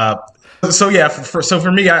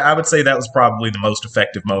 For me, I would say that was probably the most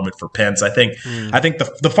effective moment for Pence. I think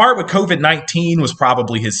the part with COVID-19 was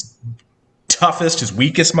probably his toughest, his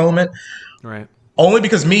weakest moment. Right. Only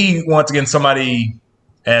because me, once again, somebody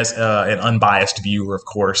as an unbiased viewer, of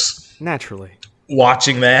course, Naturally,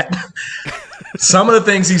 watching that, some of the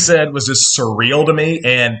things he said was just surreal to me.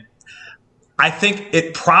 And I think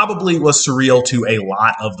it probably was surreal to a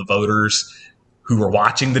lot of the voters who were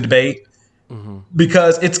watching the debate.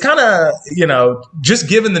 Because it's kind of, just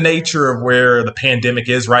given the nature of where the pandemic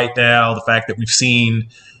is right now, the fact that we've seen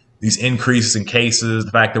these increases in cases,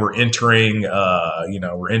 the fact that we're entering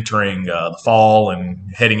the fall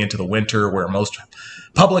and heading into the winter, where most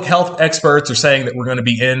public health experts are saying that we're going to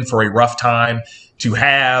be in for a rough time, to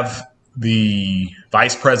have the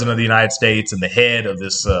vice president of the United States and the head of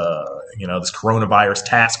this, this coronavirus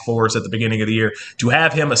task force at the beginning of the year, to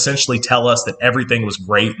have him essentially tell us that everything was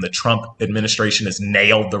great and the Trump administration has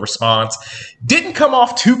nailed the response, didn't come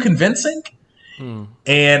off too convincing.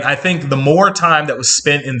 And I think the more time that was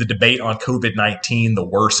spent in the debate on COVID-19, the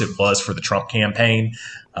worse it was for the Trump campaign.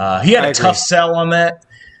 He had a tough sell on that.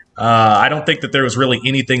 I don't think that there was really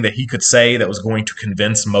anything that he could say that was going to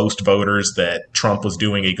convince most voters that Trump was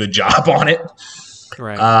doing a good job on it.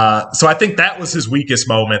 Right. So I think that was his weakest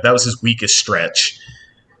moment. That was his weakest stretch.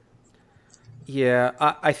 Yeah,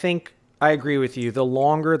 I think I agree with you. The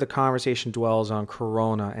longer the conversation dwells on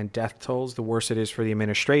corona and death tolls, the worse it is for the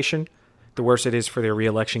administration, the worse it is for their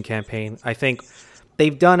reelection campaign. I think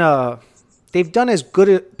Pence did as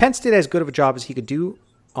good of a job as he could do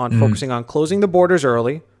on focusing on closing the borders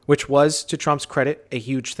early, which was, to Trump's credit, a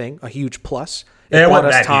huge thing, a huge plus. It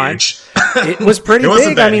wasn't that huge. It was pretty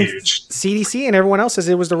big. I mean, huge. CDC and everyone else says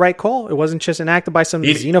it was the right call. It wasn't just enacted by some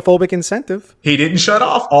xenophobic incentive. He didn't shut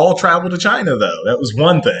off all travel to China, though. That was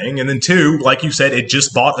one thing. And then two, like you said, it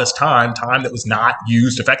just bought us time that was not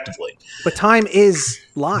used effectively. But time is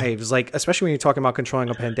lives, like, especially when you're talking about controlling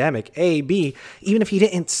a pandemic. B, even if he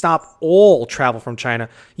didn't stop all travel from China,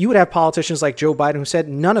 you would have politicians like Joe Biden who said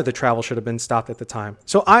none of the travel should have been stopped at the time.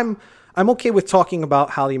 So I'm okay with talking about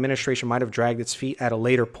how the administration might have dragged its feet at a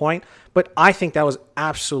later point, but I think that was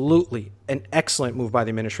absolutely an excellent move by the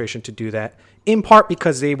administration to do that, in part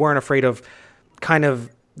because they weren't afraid of kind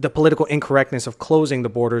of the political incorrectness of closing the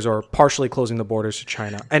borders or partially closing the borders to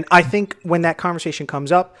China. And I think when that conversation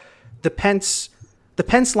comes up, the Pence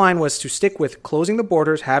line was to stick with closing the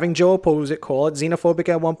borders, having Joe oppose it, call it xenophobic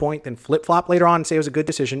at one point, then flip-flop later on and say it was a good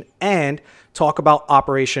decision, and talk about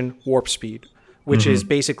Operation Warp Speed, which is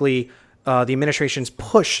basically the administration's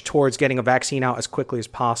push towards getting a vaccine out as quickly as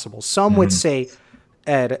possible. Some would say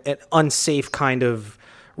at an unsafe kind of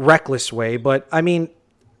reckless way, but I mean,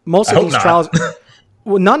 most of these trials,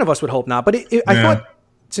 well, none of us would hope not. But I thought,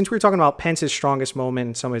 since we were talking about Pence's strongest moment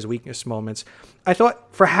and some of his weakest moments, I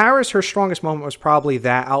thought for Harris, her strongest moment was probably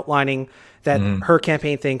that, outlining that her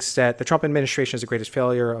campaign thinks that the Trump administration is the greatest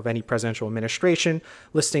failure of any presidential administration,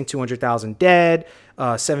 listing 200,000 dead,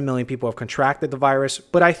 7 million people have contracted the virus.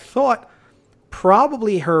 But I thought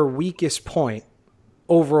probably her weakest point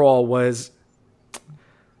overall was,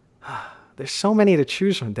 there's so many to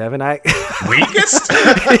choose from, Devin. Weakest?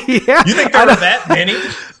 Yeah. You think there were that many?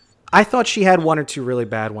 I thought she had one or two really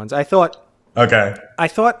bad ones. I thought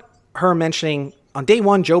her mentioning on day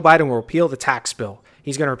one, Joe Biden will repeal the tax bill.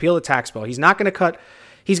 He's going to repeal the tax bill. He's not going to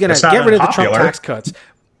he's going to get rid of the Trump tax cuts.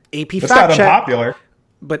 That's fact check. Unpopular.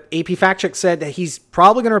 But AP fact check said that he's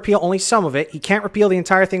probably going to repeal only some of it. He can't repeal the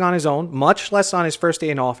entire thing on his own, much less on his first day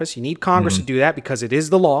in office. You need Congress to do that because it is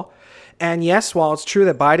the law. And yes, while it's true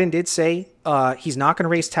that Biden did say he's not going to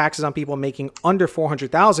raise taxes on people making under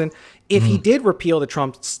 $400,000, if he did repeal the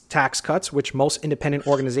Trump tax cuts, which most independent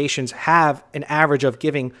organizations have an average of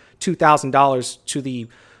giving $2,000 to the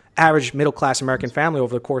average middle-class American family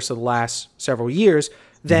over the course of the last several years,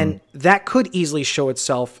 then that could easily show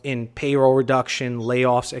itself in payroll reduction,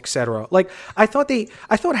 layoffs, etc. Like I thought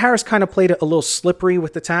Harris kind of played it a little slippery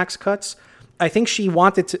with the tax cuts. I think she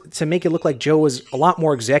wanted to make it look like Joe was a lot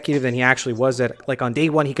more executive than he actually was. That like on day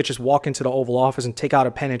one, he could just walk into the Oval Office and take out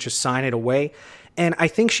a pen and just sign it away. And I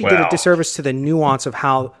think she did a disservice to the nuance of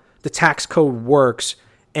how the tax code works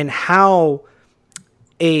and how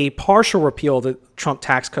a partial repeal of the Trump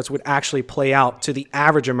tax cuts would actually play out to the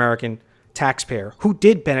average American taxpayer who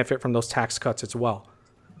did benefit from those tax cuts as well.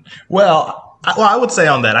 Well, I would say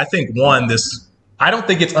on that, I think I don't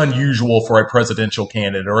think it's unusual for a presidential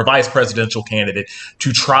candidate or a vice presidential candidate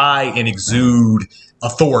to try and exude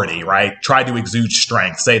authority, right? Try to exude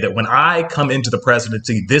strength. Say that when I come into the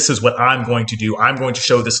presidency, this is what I'm going to do. I'm going to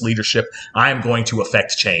show this leadership. I'm going to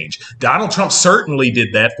affect change. Donald Trump certainly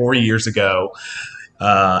did that 4 years ago.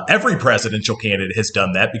 every presidential candidate has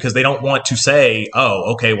done that because they don't want to say,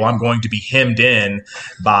 oh, okay, well, I'm going to be hemmed in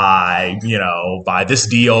by this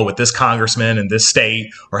deal with this congressman in this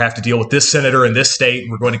state, or have to deal with this senator in this state.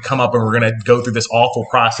 And we're going to come up and we're going to go through this awful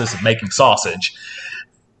process of making sausage.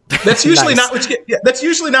 That's usually Nice. not what you get. Yeah, that's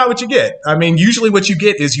usually not what you get. I mean, usually what you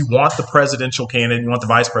get is you want the presidential candidate, you want the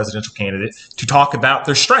vice presidential candidate to talk about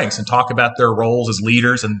their strengths and talk about their roles as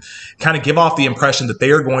leaders and kind of give off the impression that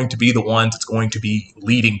they are going to be the ones that's going to be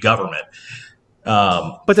leading government.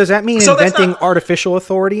 But does that mean inventing artificial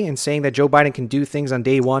authority and saying that Joe Biden can do things on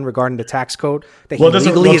day one regarding the tax code that he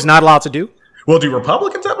legally is not allowed to do? Well, do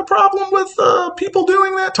Republicans have a problem with people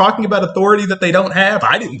doing that, talking about authority that they don't have?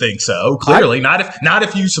 I didn't think so. Clearly, not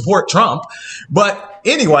if you support Trump. But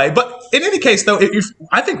anyway, in any case, though,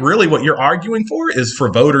 I think really what you're arguing for is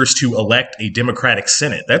for voters to elect a Democratic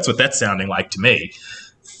Senate. That's what that's sounding like to me.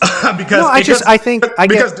 Because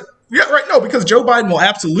Joe Biden will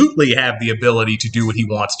absolutely have the ability to do what he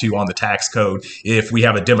wants to on the tax code if we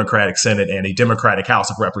have a Democratic Senate and a Democratic House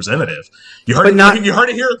of Representatives. You heard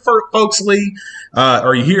it here, folks, Lee,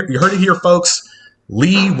 you heard it here, folks.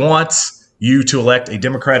 Lee wants you to elect a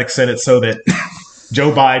Democratic Senate so that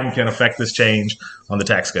Joe Biden can affect this change on the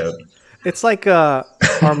tax code. It's like our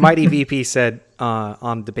mighty VP said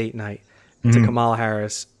on debate night to Kamala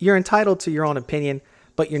Harris, "You're entitled to your own opinion,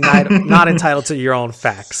 but you're not entitled to your own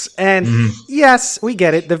facts." And yes, we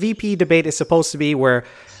get it. The VP debate is supposed to be where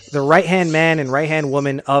the right-hand man and right-hand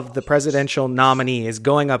woman of the presidential nominee is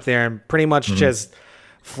going up there and pretty much just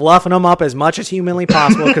fluffing them up as much as humanly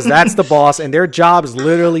possible because that's the boss, and their job is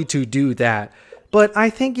literally to do that. But I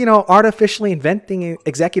think, artificially inventing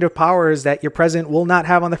executive powers that your president will not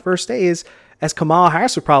have on the first day is, as Kamala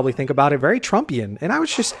Harris would probably think about it, very Trumpian. And I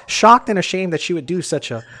was just shocked and ashamed that she would do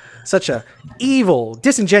such a evil,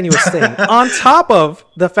 disingenuous thing on top of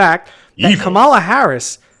the fact that Kamala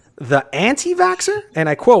Harris, the anti-vaxxer, and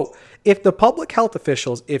I quote, "If the public health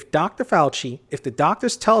officials, if Dr. Fauci, if the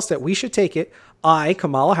doctors tell us that we should take it, I,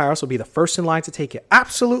 Kamala Harris, will be the first in line to take it."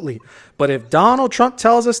 Absolutely. But if Donald Trump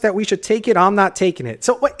tells us that we should take it, I'm not taking it.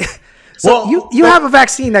 So wait, you have a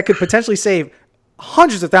vaccine that could potentially save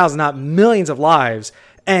hundreds of thousands, not millions of lives,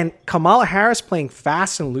 and Kamala Harris playing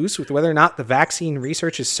fast and loose with whether or not the vaccine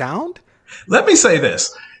research is sound? Let me say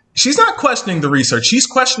this. She's not questioning the research. She's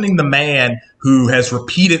questioning the man who has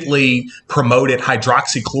repeatedly promoted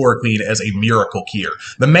hydroxychloroquine as a miracle cure.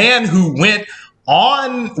 The man who went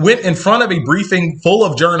in front of a briefing full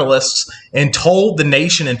of journalists and told the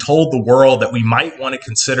nation and told the world that we might want to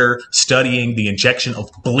consider studying the injection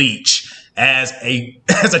of bleach as a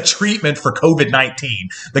treatment for COVID-19.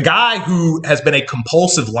 The guy who has been a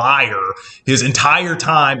compulsive liar his entire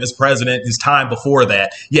time as president, his time before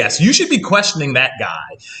that. Yes, you should be questioning that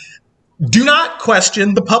guy. Do not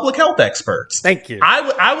question the public health experts. Thank you.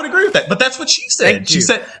 I would agree with that, but that's what she said. Thank she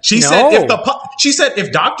you. said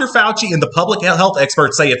if Dr. Fauci and the public health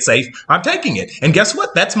experts say it's safe, I'm taking it. And guess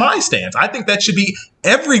what? That's my stance. I think that should be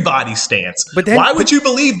everybody's stance. Why would you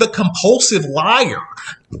believe the compulsive liar?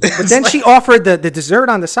 But then she offered the dessert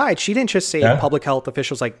on the side. She didn't just say public health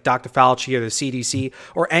officials like Dr. Fauci or the CDC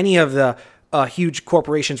or any of the huge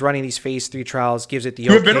corporations running these phase 3 trials gives it the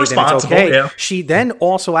okay, then it's okay. Yeah. She then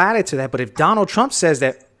also added to that, but if Donald Trump says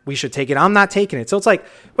that we should take it, I'm not taking it. So it's like,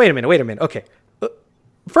 wait a minute. Okay.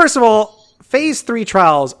 First of all, phase 3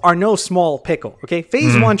 trials are no small pickle. Okay.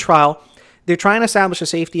 Phase 1 trial, they're trying to establish the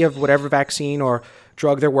safety of whatever vaccine or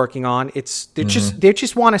drug they're working on. They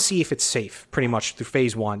just want to see if it's safe pretty much through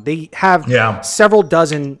phase 1. They have several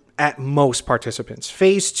dozen at most participants.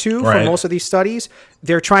 Phase 2 for most of these studies,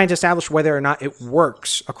 they're trying to establish whether or not it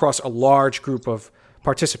works across a large group of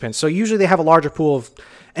participants. So usually they have a larger pool of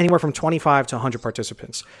anywhere from 25 to 100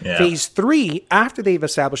 participants. Yeah. Phase 3, after they've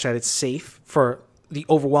established that it's safe for the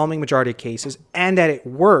overwhelming majority of cases and that it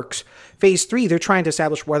works, phase 3, they're trying to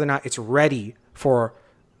establish whether or not it's ready for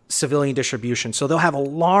civilian distribution. So they'll have a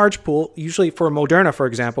large pool, usually for Moderna, for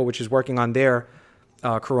example, which is working on their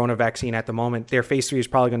corona vaccine at the moment. Their phase 3 is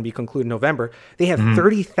probably going to be concluded in November. They have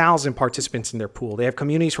 30,000 participants in their pool. They have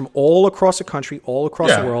communities from all across the country, all across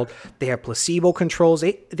the world. They have placebo controls.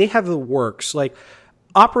 They have the works. Like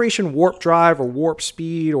Operation Warp Drive or Warp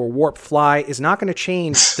Speed or Warp Fly is not going to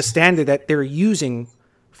change the standard that they're using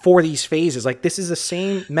for these phases. Like this is the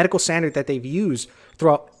same medical standard that they've used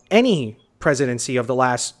throughout any presidency of the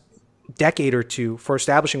last decade or two for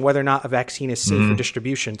establishing whether or not a vaccine is safe for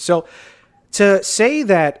distribution. So to say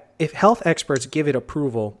that if health experts give it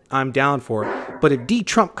approval, I'm down for it. But if D.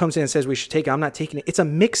 Trump comes in and says we should take it, I'm not taking it. It's a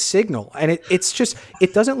mixed signal. And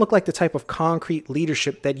it doesn't look like the type of concrete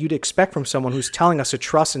leadership that you'd expect from someone who's telling us to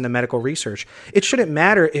trust in the medical research. It shouldn't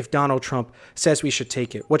matter if Donald Trump says we should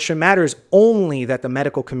take it. What should matter is only that the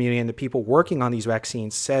medical community and the people working on these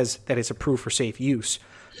vaccines says that it's approved for safe use.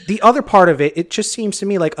 The other part of it, it just seems to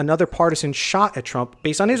me like another partisan shot at Trump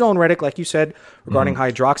based on his own rhetoric, like you said, regarding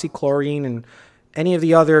hydroxychloroquine and any of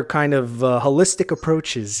the other kind of holistic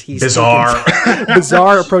approaches he's taken.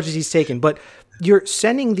 Bizarre approaches he's taken. But you're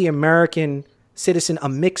sending the American citizen a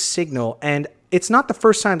mixed signal. And it's not the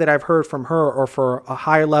first time that I've heard from her or for a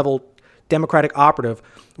higher level Democratic operative,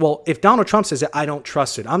 well, if Donald Trump says it, I don't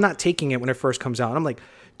trust it. I'm not taking it when it first comes out. And I'm like,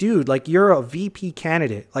 dude, like, you're a VP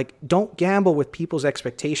candidate. Like, don't gamble with people's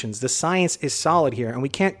expectations. The science is solid here, and we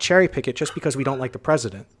can't cherry pick it just because we don't like the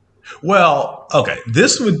president. Well, okay,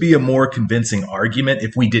 this would be a more convincing argument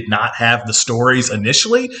if we did not have the stories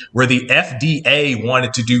initially where the FDA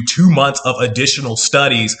wanted to do 2 months of additional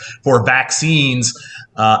studies for vaccines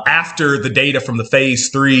after the data from the phase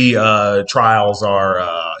 3 trials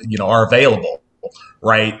are available,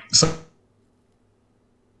 right? So,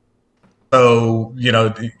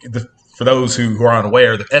 for those who are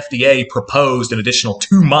unaware, the FDA proposed an additional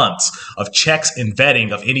 2 months of checks and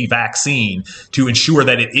vetting of any vaccine to ensure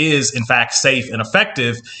that it is, in fact, safe and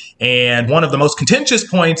effective. And one of the most contentious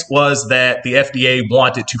points was that the FDA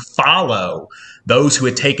wanted to follow those who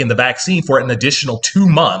had taken the vaccine for an additional 2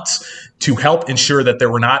 months to help ensure that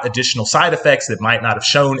there were not additional side effects that might not have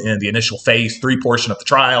shown in the initial phase 3 portion of the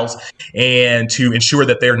trials, and to ensure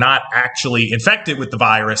that they're not actually infected with the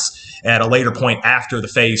virus at a later point after the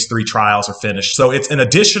phase 3 trials are finished. So it's an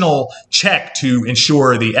additional check to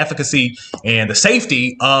ensure the efficacy and the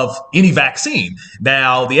safety of any vaccine.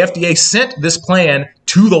 Now, the FDA sent this plan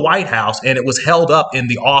to the White House, and it was held up in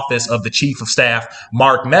the office of the Chief of Staff,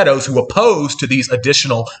 Mark Meadows, who opposed to these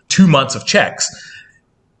additional 2 months of checks.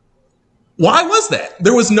 Why was that?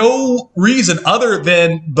 There was no reason other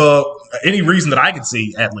than any reason that I could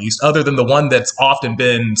see, at least, other than the one that's often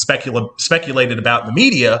been speculated about in the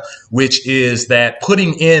media, which is that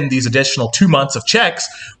putting in these additional 2 months of checks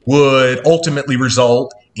would ultimately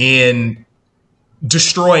result in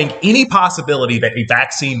destroying any possibility that a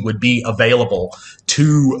vaccine would be available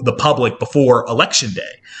to the public before Election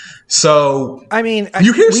Day. So, I mean,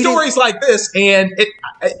 you hear stories like this, and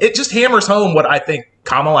it just hammers home what I think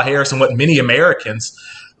Kamala Harris and what many Americans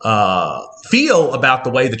feel about the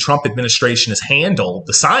way the Trump administration has handled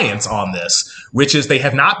the science on this, which is they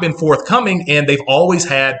have not been forthcoming, and they've always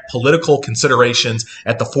had political considerations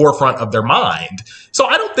at the forefront of their mind. So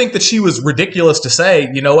I don't think that she was ridiculous to say,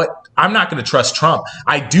 you know what, I'm not going to trust Trump.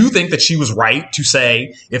 I do think that she was right to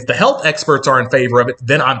say, if the health experts are in favor of it,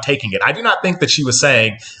 then I'm taking it. I do not think that she was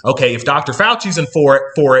saying, okay, if Dr. Fauci's in for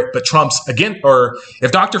it, but Trump's again, or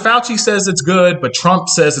if Dr. Fauci says it's good, but Trump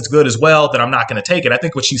says it's good as well, then I'm not going to take it. I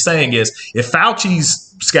think what she's saying is, if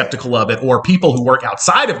Fauci's skeptical of it, or people who work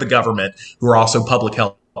outside of the government who are also public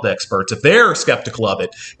health experts, if they're skeptical of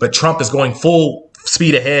it, but Trump is going full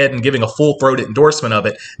speed ahead and giving a full-throated endorsement of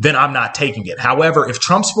it, then I'm not taking it. However, if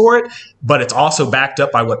Trump's for it, but it's also backed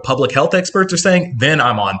up by what public health experts are saying, then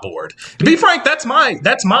I'm on board. To be frank, that's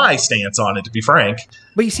my stance on it, to be frank.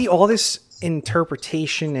 But you see, all this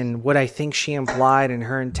interpretation and what I think she implied and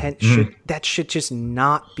her intent should just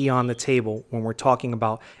not be on the table when we're talking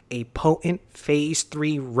about a potent phase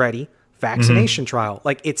 3 ready vaccination trial.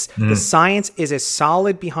 Like, it's the science is as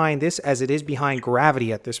solid behind this as it is behind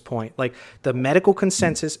gravity at this point. Like, the medical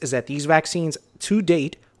consensus is that these vaccines to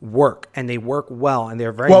date work, and they work well, and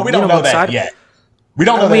they're very well. We don't know that yet. We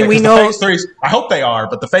don't know that. We know phase 3. I hope they are,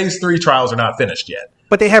 but the phase 3 trials are not finished yet.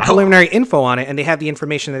 But they have preliminary info on it, and they have the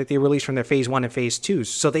information that they released from their phase 1 and phase 2.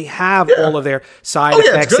 So they have all of their side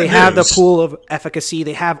effects. They have the pool of efficacy.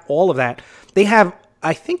 They have all of that. They have,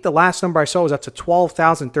 I think the last number I saw was up to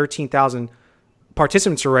 12,000, 13,000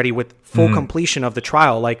 participants already with full completion of the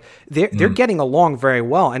trial. Like, they're getting along very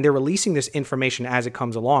well, and they're releasing this information as it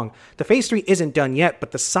comes along. The phase 3 isn't done yet,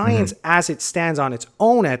 but the science as it stands on its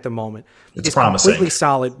own at the moment is completely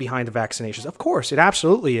solid behind the vaccinations. Of course, it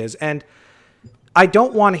absolutely is. And I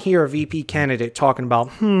don't want to hear a VP candidate talking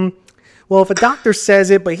about, well, if a doctor says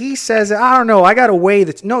it, but he says it, I don't know, I got to weigh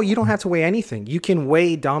that. No, you don't have to weigh anything. You can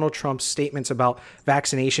weigh Donald Trump's statements about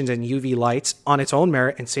vaccinations and UV lights on its own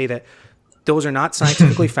merit and say that those are not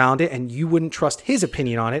scientifically founded, and you wouldn't trust his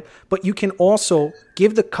opinion on it. But you can also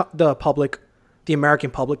give the public, the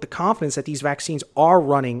American public, the confidence that these vaccines are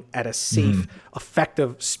running at a safe,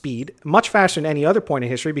 effective speed, much faster than any other point in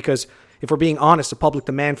history, because if we're being honest, the public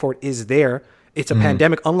demand for it is there. It's a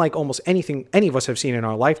pandemic unlike almost anything any of us have seen in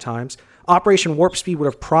our lifetimes. Operation Warp Speed would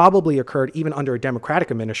have probably occurred even under a Democratic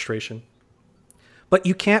administration. But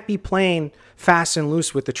you can't be playing fast and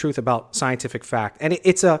loose with the truth about scientific fact. And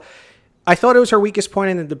I thought it was her weakest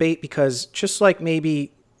point in the debate because just like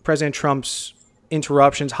maybe President Trump's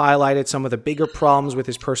interruptions highlighted some of the bigger problems with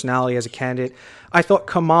his personality as a candidate, I thought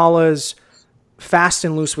Kamala's fast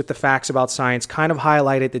and loose with the facts about science kind of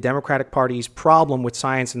highlighted the Democratic Party's problem with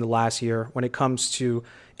science in the last year when it comes to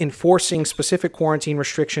enforcing specific quarantine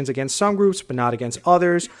restrictions against some groups but not against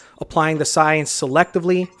others, applying the science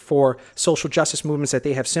selectively for social justice movements that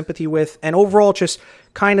they have sympathy with, and overall just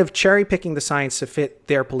kind of cherry picking the science to fit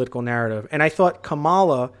their political narrative. And I thought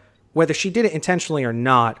Kamala, whether she did it intentionally or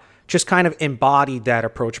not, just kind of embodied that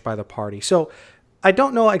approach by the party. So I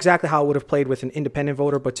don't know exactly how it would have played with an independent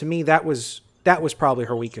voter, but to me, that was probably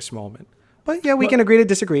her weakest moment. But yeah, we can agree to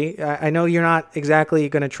disagree. I know you're not exactly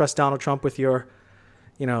going to trust Donald Trump with your,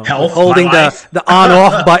 health, holding the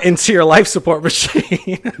on-off button to your life support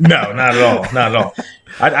machine. No, not at all. Not at all.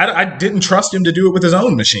 I didn't trust him to do it with his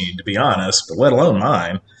own machine, to be honest, but let alone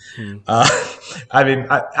mine. I mean,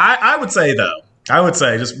 I would say, though,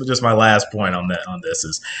 just my last point on this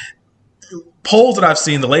is polls that I've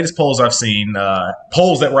seen, the latest polls I've seen,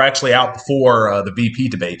 polls that were actually out before the VP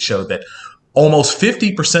debate showed that almost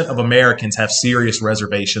 50% of Americans have serious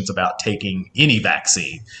reservations about taking any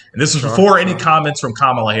vaccine. And this was before any comments from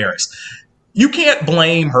Kamala Harris. You can't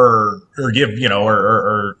blame her or give,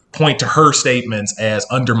 or point to her statements as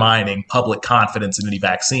undermining public confidence in any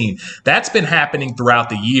vaccine. That's been happening throughout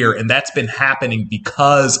the year, and that's been happening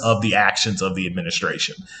because of the actions of the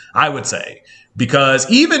administration, I would say. Because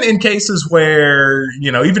even in cases where,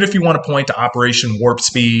 even if you want to point to Operation Warp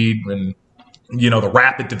Speed and the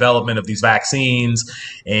rapid development of these vaccines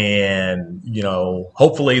and,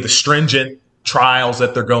 hopefully the stringent trials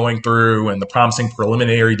that they're going through and the promising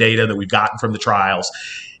preliminary data that we've gotten from the trials,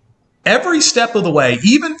 every step of the way,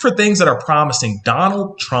 even for things that are promising,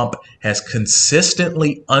 Donald Trump has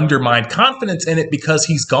consistently undermined confidence in it because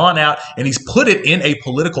he's gone out and he's put it in a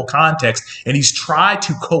political context and he's tried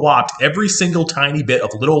to co-opt every single tiny bit of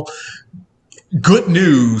little good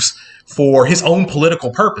news for his own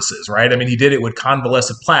political purposes, right? I mean, he did it with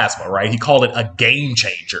convalescent plasma, right? He called it a game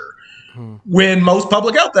changer. When most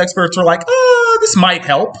public health experts are like, oh, this might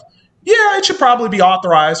help. Yeah, it should probably be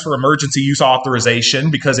authorized for emergency use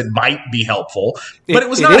authorization because it might be helpful. But it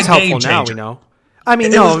was not a game changer. Now, we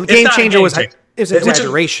know. I mean, game changer was an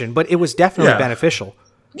exaggeration, but it was definitely beneficial.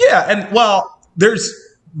 Yeah, and there's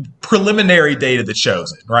preliminary data that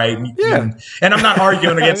shows it, right? Yeah. And I'm not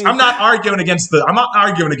arguing against I'm not arguing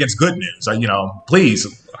against good news. Please,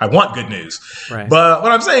 I want good news. Right. But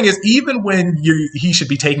what I'm saying is even when he should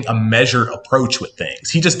be taking a measured approach with things,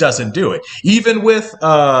 he just doesn't do it. Even with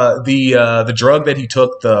the drug that he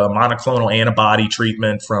took, the monoclonal antibody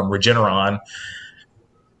treatment from Regeneron,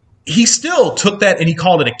 he still took that and he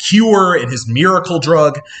called it a cure and his miracle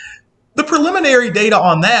drug. The preliminary data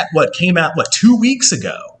on that, came out 2 weeks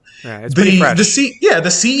ago. Yeah, it's pretty fresh. The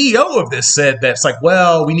CEO of this said that's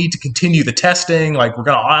we need to continue the testing. We're going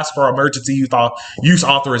to ask for emergency use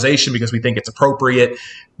authorization because we think it's appropriate.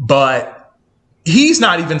 But he's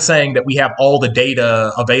not even saying that we have all the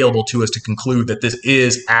data available to us to conclude that this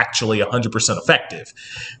is actually 100% effective.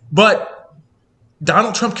 But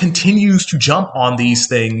Donald Trump continues to jump on these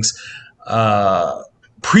things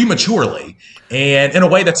prematurely and in a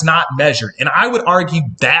way that's not measured. And I would argue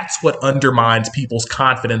that's what undermines people's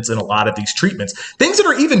confidence in a lot of these treatments. Things that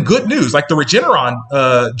are even good news, like the Regeneron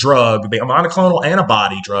drug, the monoclonal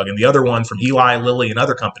antibody drug, and the other one from Eli Lilly and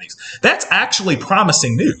other companies. That's actually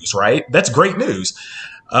promising news, right? That's great news.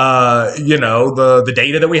 The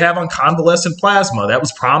data that we have on convalescent plasma, that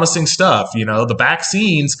was promising stuff. The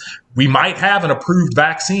vaccines, we might have an approved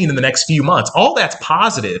vaccine in the next few months. All that's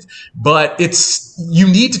positive, but you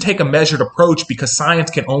need to take a measured approach because science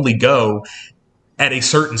can only go at a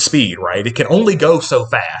certain speed, right? It can only go so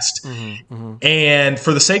fast. And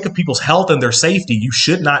for the sake of people's health and their safety, you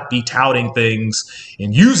should not be touting things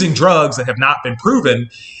and using drugs that have not been proven.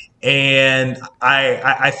 And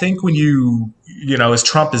I think when as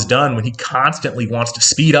Trump has done, when he constantly wants to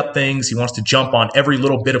speed up things, he wants to jump on every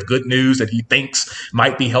little bit of good news that he thinks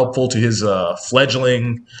might be helpful to his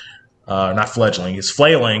flailing presidential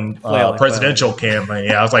campaign.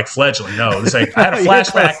 Yeah, I was like fledgling. No, I had a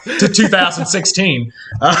flashback to 2016,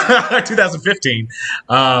 2015.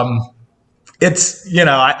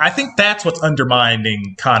 I think that's what's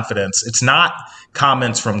undermining confidence. It's not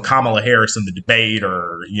comments from Kamala Harris in the debate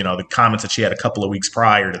or, the comments that she had a couple of weeks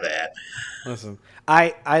prior to that. Listen,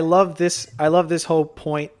 I love this. I love this whole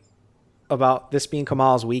point about this being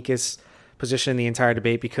Kamala's weakest position in the entire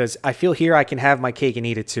debate because I feel here I can have my cake and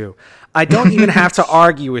eat it too. I don't even have to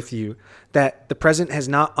argue with you that the president has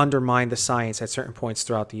not undermined the science at certain points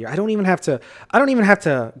throughout the year. I don't even have to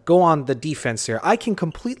go on the defense here. I can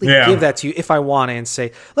completely give that to you if I want to and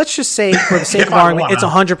say, let's just say for the sake of argument, it's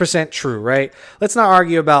 100% true, right? Let's not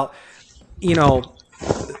argue about,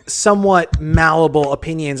 somewhat malleable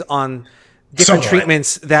opinions on different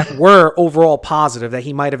treatments that were overall positive, that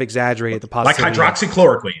he might have exaggerated the positivity. Like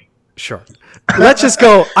hydroxychloroquine. Sure. Let's just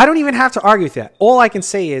go. I don't even have to argue with that. All I can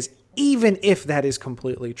say is, even if that is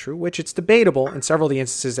completely true, which it's debatable in several of the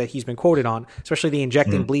instances that he's been quoted on, especially the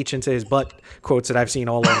injecting bleach into his butt quotes that I've seen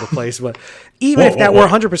all over the place. But even if that were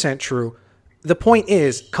 100% true, the point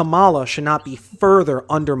is Kamala should not be further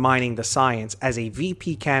undermining the science as a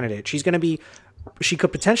VP candidate. She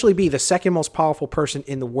could potentially be the second most powerful person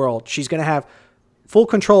in the world. She's going to have full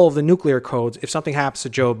control of the nuclear codes if something happens to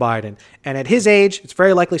Joe Biden. And at his age, it's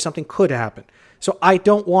very likely something could happen. So I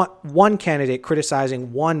don't want one candidate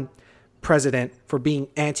criticizing one president for being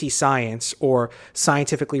anti-science or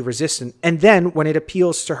scientifically resistant. And then when it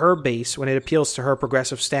appeals to her base, when it appeals to her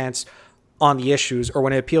progressive stance on the issues, or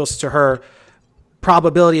when it appeals to her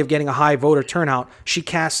probability of getting a high voter turnout, she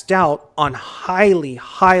casts doubt on highly,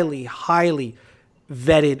 highly, highly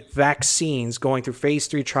vetted vaccines going through phase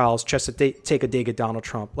 3 trials just to take a dig at Donald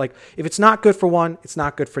Trump. Like, if it's not good for one, it's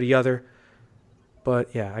not good for the other.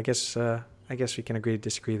 But yeah, I guess we can agree to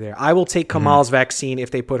disagree there. I will take Kamala's vaccine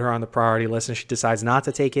if they put her on the priority list and she decides not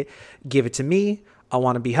to take it. Give it to me. I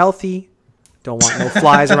want to be healthy. Don't want no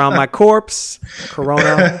flies around my corpse.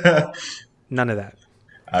 Corona. None of that.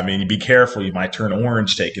 I mean, be careful. You might turn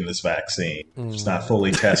orange taking this vaccine. It's not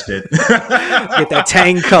fully tested. Get that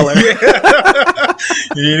tang color.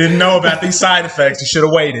 You didn't know about these side effects. You should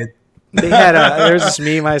have waited. They had there's this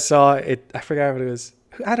meme I saw. I forgot what it was.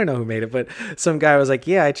 I don't know who made it, but some guy was like,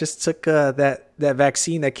 "Yeah, I just took that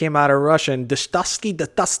vaccine that came out of Russia and just start talking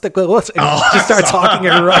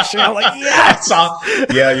in Russian." I'm like, "Yes!"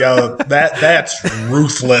 That's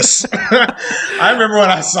ruthless. I remember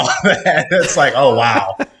when I saw that. It's like, oh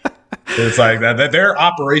wow. It's like that. Their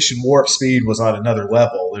Operation Warp Speed was on another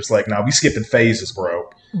level. It's like, we skipping phases, bro.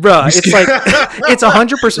 Bruh, it's like it's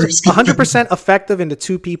 100% effective in the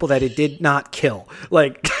 2 people that it did not kill.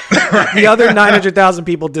 Like the other 900,000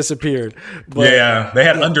 people disappeared. But, they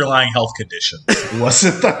had underlying health conditions.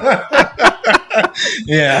 Wasn't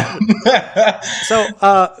yeah. So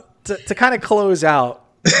to kind of close out,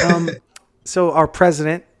 so our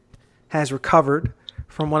president has recovered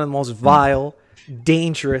from one of the most vile,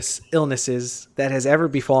 dangerous illnesses that has ever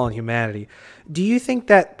befallen humanity. Do you think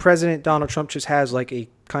that President Donald Trump just has like a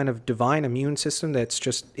kind of divine immune system that's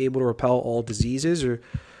just able to repel all diseases? Or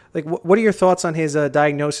like, what are your thoughts on his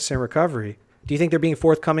diagnosis and recovery? Do you think they're being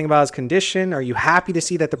forthcoming about his condition? Are you happy to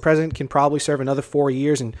see that the president can probably serve another 4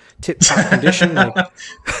 years in tip-top condition?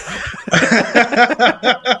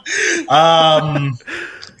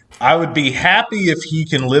 I would be happy if he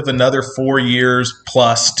can live another 4 years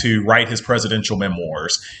plus to write his presidential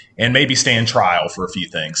memoirs and maybe stand trial for a few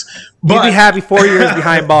things. But you'd be happy 4 years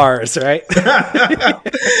behind bars, right?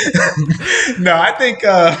 No, I think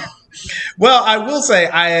well, I will say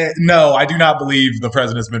I do not believe the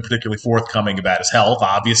president's been particularly forthcoming about his health,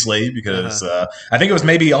 obviously, because I think it was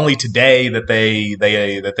maybe only today that they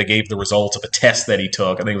gave the results of a test that he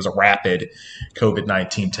took. I think it was a rapid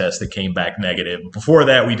COVID-19 test that came back negative. Before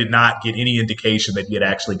that, we did not get any indication that he had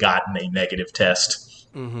actually gotten a negative test.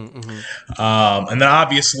 And then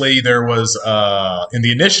obviously there was in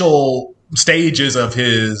the initial stages of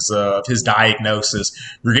his diagnosis,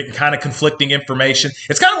 we're getting kind of conflicting information.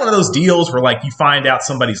 It's kind of one of those deals where like you find out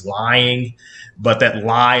somebody's lying, but that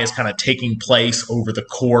lie is kind of taking place over the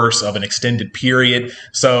course of an extended period.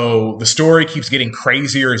 So the story keeps getting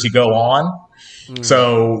crazier as you go on.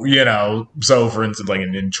 So, for instance, like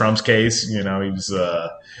in Trump's case, he was,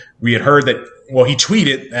 we had heard that, well, he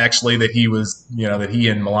tweeted actually that he was, that he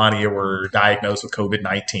and Melania were diagnosed with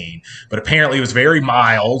COVID-19, but apparently it was very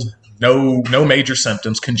mild. No major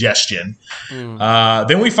symptoms, congestion.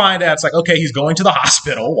 Then we find out it's like, okay, he's going to the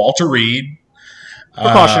hospital, Walter Reed.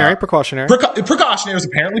 Precautionary. Precautionary. It was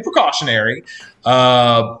apparently precautionary.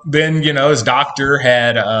 Then, his doctor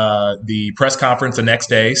had the press conference the next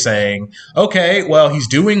day saying, okay, well, he's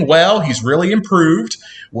doing well. He's really improved.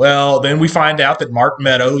 Well, then we find out that Mark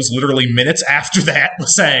Meadows, literally minutes after that,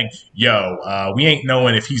 was saying, we ain't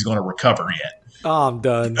knowing if he's going to recover yet. Oh, I'm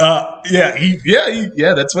done.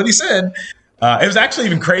 That's what he said. It was actually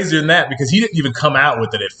even crazier than that because he didn't even come out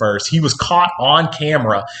with it at first. He was caught on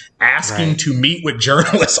camera asking to meet with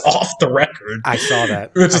journalists off the record. I saw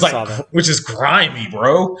that. Which is grimy,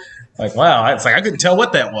 bro. Like, wow, it's like I couldn't tell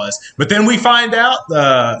what that was. But then we find out,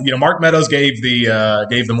 Mark Meadows gave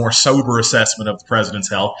the more sober assessment of the president's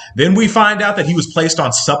health. Then we find out that he was placed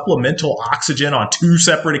on supplemental oxygen on 2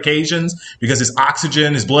 separate occasions because his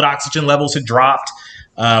blood oxygen levels had dropped.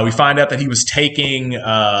 We find out that he was taking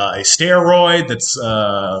a steroid that's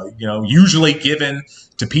usually given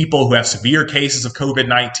to people who have severe cases of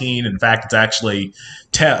COVID-19. In fact, it's actually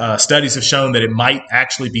studies have shown that it might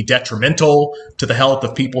actually be detrimental to the health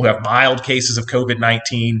of people who have mild cases of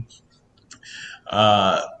COVID-19.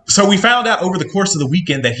 So we found out over the course of the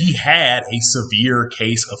weekend that he had a severe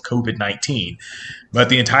case of COVID-19. But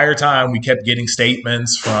the entire time we kept getting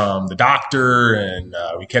statements from the doctor, and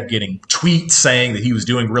we kept getting tweets saying that he was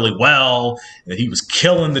doing really well, that he was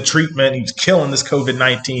killing the treatment, he was killing this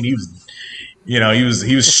COVID-19. He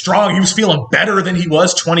was strong. He was feeling better than he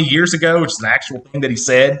was 20 years ago, which is an actual thing that he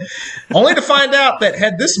said, only to find out that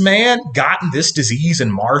had this man gotten this disease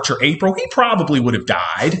in March or April, he probably would have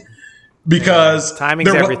died because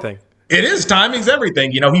timing's everything. It is. Timing's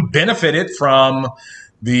everything. He benefited from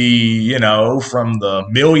the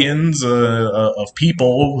millions of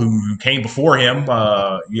people who came before him,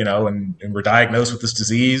 and were diagnosed with this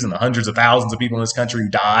disease, and the hundreds of thousands of people in this country who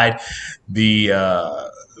died.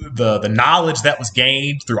 The knowledge that was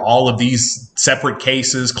gained through all of these separate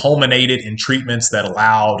cases culminated in treatments that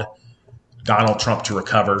allowed Donald Trump to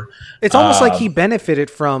recover. It's almost like he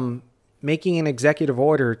benefited from making an executive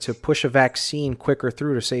order to push a vaccine quicker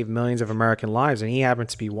through to save millions of American lives, and he happened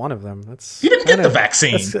to be one of them. He didn't get the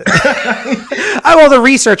vaccine. Well, the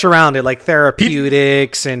research around it, like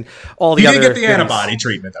therapeutics and all the other He did get the things. antibody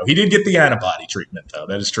treatment, though.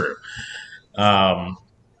 That is true.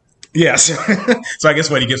 Yes. So I guess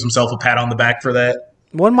he gives himself a pat on the back for that.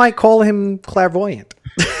 One might call him clairvoyant.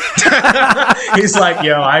 He's like,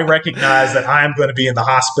 I recognize that I'm going to be in the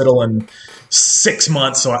hospital in 6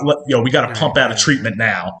 months, so we got to pump out a treatment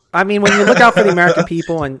now. I mean, when you look out for the American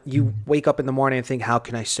people and you wake up in the morning and think, how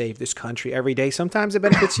can I save this country every day? Sometimes it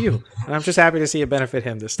benefits you. And I'm just happy to see it benefit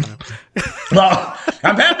him this time. Well,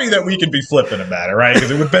 I'm happy that we can be flippant about it, right?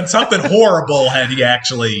 Because it would have been something horrible had he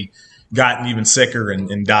actually gotten even sicker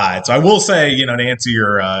and died. So I will say, to answer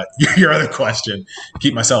your other question,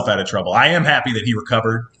 keep myself out of trouble, I am happy that he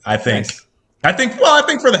recovered. I think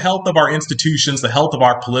for the health of our institutions, the health of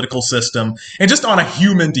our political system, and just on a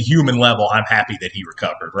human to human level, I'm happy that he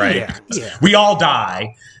recovered, right? Yeah. We all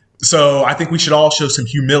die. So I think we should all show some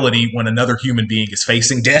humility when another human being is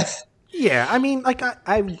facing death. Yeah. I mean, like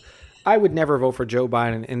I would never vote for Joe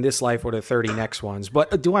Biden in this life or the 30 next ones,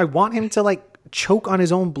 but do I want him to choke on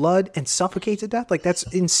his own blood and suffocate to death? That's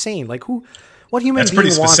insane. What human being wants? That's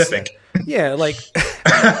pretty specific. Yeah,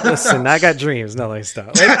 listen, I got dreams. No,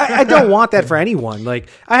 stop. I don't want that for anyone. I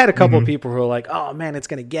had a couple of people who were like, "Oh man, it's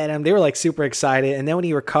gonna get him." They were super excited, and then when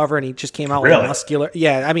he recovered and he just came out with muscular.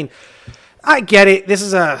 Yeah, I mean, I get it. This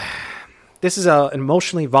is a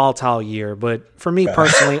emotionally volatile year, but for me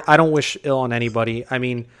personally, I don't wish ill on anybody. I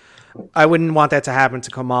mean, I wouldn't want that to happen to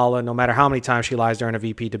Kamala, no matter how many times she lies during a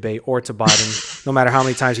VP debate, or to Biden, no matter how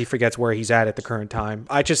many times he forgets where he's at the current time.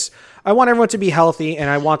 I want everyone to be healthy, and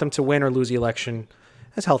I want them to win or lose the election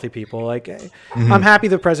as healthy people. I'm happy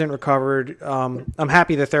the president recovered. I'm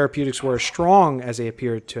happy the therapeutics were as strong as they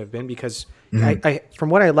appeared to have been, because I from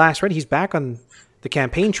what I last read, he's back on the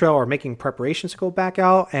campaign trail or making preparations to go back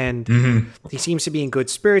out, and he seems to be in good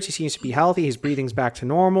spirits. He seems to be healthy. His breathing's back to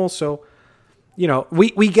normal. So,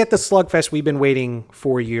 we get the slugfest we've been waiting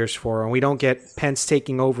 4 years for, and we don't get Pence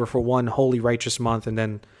taking over for one holy righteous month and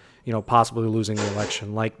then, possibly losing the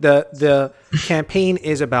election. The campaign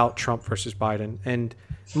is about Trump versus Biden, and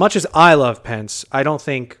much as I love Pence, I don't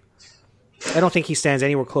think he stands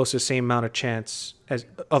anywhere close to the same amount of chance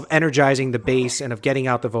of energizing the base and of getting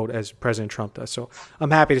out the vote as President Trump does. So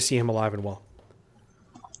I'm happy to see him alive and well.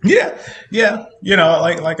 Yeah.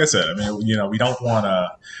 Like I said, I mean, we don't want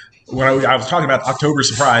to. When I was talking about October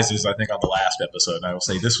surprises, I think on the last episode, and I will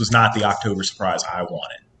say this was not the October surprise I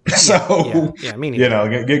wanted. So, yeah, me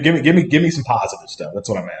neither. Give me some positive stuff. That's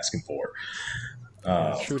what I'm asking for.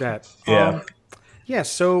 True that. Yeah.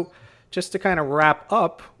 So just to kind of wrap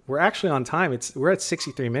up, we're actually on time. We're at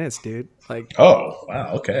 63 minutes, dude. Oh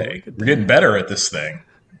wow, okay. We're getting better at this thing.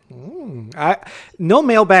 No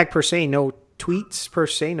mailbag per se, no tweets per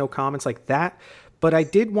se, no comments like that. But I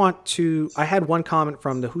had one comment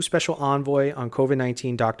from the WHO Special Envoy on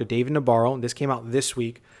COVID-19, Dr. David Nabarro, and this came out this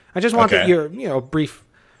week. I just wanted your brief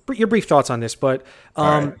your brief thoughts on this, but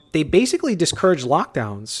right. they basically discourage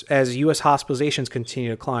lockdowns as U.S. hospitalizations continue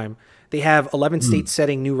to climb. They have 11 states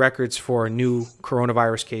setting new records for new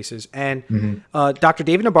coronavirus cases. And Dr.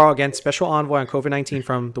 David Nabarro, again, special envoy on COVID-19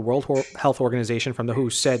 from the World Health Organization, from the WHO,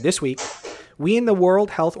 said this week, "We in the World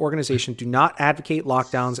Health Organization do not advocate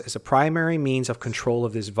lockdowns as a primary means of control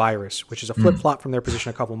of this virus," which is a flip-flop from their position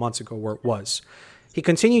a couple months ago where it was. He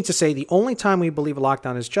continued to say, "The only time we believe a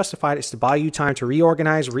lockdown is justified is to buy you time to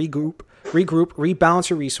reorganize, regroup, rebalance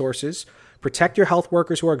your resources, protect your health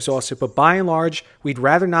workers who are exhausted, but by and large, we'd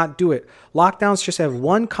rather not do it. Lockdowns just have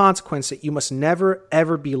one consequence that you must never,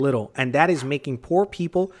 ever belittle, and that is making poor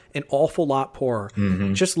people an awful lot poorer.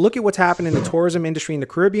 Just look at what's happened in the tourism industry in the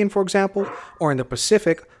Caribbean, for example, or in the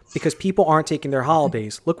Pacific, because people aren't taking their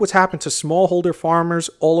holidays. Look what's happened to smallholder farmers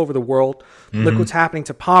all over the world. Look what's happening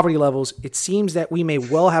to poverty levels. It seems that we may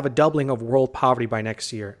well have a doubling of world poverty by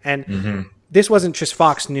next year." And this wasn't just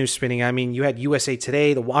Fox News spinning. I mean, you had USA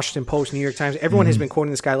Today, the Washington Post, New York Times. Everyone has been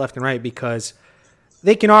quoting this guy left and right because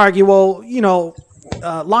they can argue, well,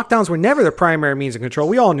 lockdowns were never the primary means of control.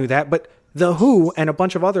 We all knew that. But the WHO and a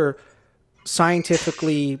bunch of other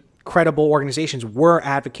scientifically credible organizations were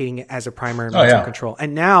advocating it as a primary means of control.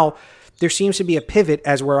 And now there seems to be a pivot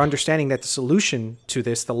as we're understanding that the solution to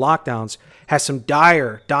this, the lockdowns, has some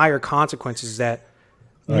dire consequences that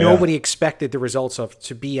nobody expected the results of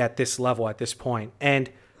to be at this level at this point. And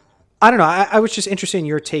I don't know. I was just interested in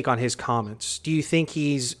your take on his comments. Do you think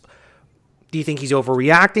he's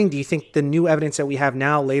overreacting? Do you think the new evidence that we have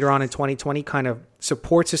now later on in 2020 kind of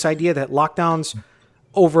supports this idea that lockdowns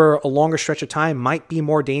over a longer stretch of time might be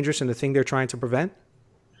more dangerous than the thing they're trying to prevent?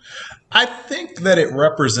 I think that it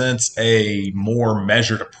represents a more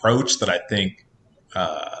measured approach that I think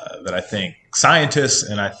scientists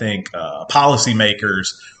and I think policymakers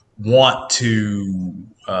want to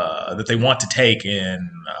take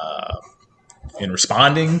in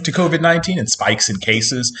responding to COVID-19 and spikes in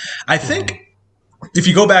cases. I think if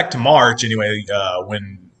you go back to March anyway,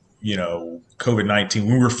 when COVID-19,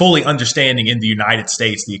 we were fully understanding in the United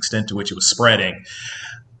States the extent to which it was spreading.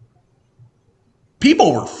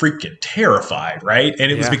 People were freaking terrified, right?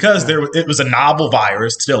 And it was because it was a novel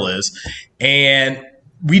virus, still is, and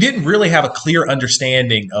we didn't really have a clear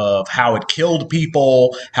understanding of how it killed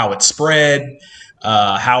people, how it spread,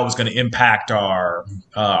 how it was going to impact our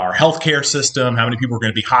healthcare system, how many people were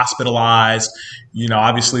going to be hospitalized.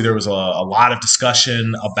 Obviously there was a lot of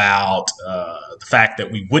discussion about the fact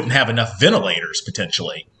that we wouldn't have enough ventilators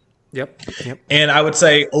potentially. Yep. And I would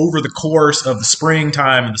say over the course of the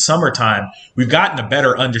springtime and the summertime, we've gotten a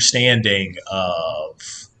better understanding of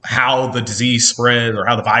how the disease spreads or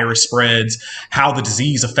how the virus spreads, how the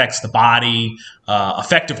disease affects the body,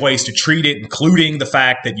 effective ways to treat it, including the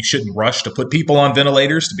fact that you shouldn't rush to put people on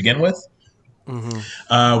ventilators to begin with.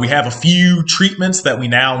 We have a few treatments that we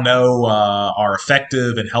now know are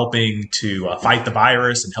effective in helping to fight the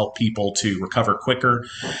virus and help people to recover quicker.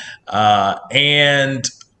 And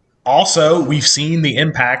also, we've seen the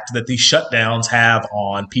impact that these shutdowns have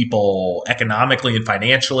on people economically and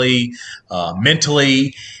financially,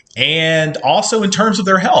 mentally, and also in terms of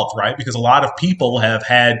their health, right? Because a lot of people have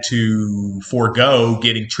had to forego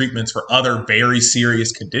getting treatments for other very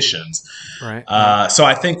serious conditions. Right. So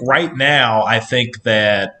I think right now,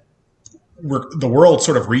 that the world's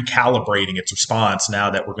sort of recalibrating its response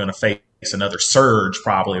now that we're going to face another surge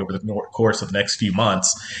probably over the course of the next few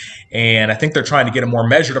months. And I think they're trying to get a more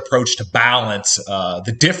measured approach to balance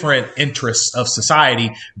the different interests of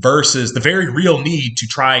society versus the very real need to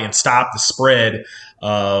try and stop the spread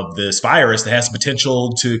of this virus that has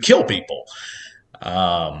potential to kill people.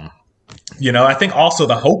 I think also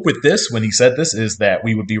the hope with this, when he said this, is that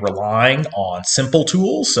we would be relying on simple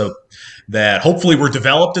tools. So that hopefully were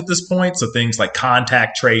developed at this point. So things like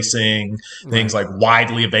contact tracing, things like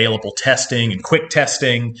widely available testing and quick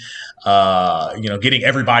testing, getting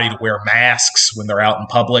everybody to wear masks when they're out in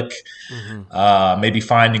public, maybe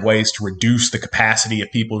finding ways to reduce the capacity of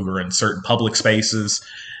people who are in certain public spaces.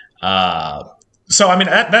 So,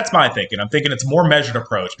 that's my thinking. I'm thinking it's a more measured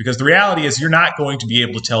approach because the reality is you're not going to be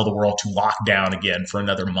able to tell the world to lock down again for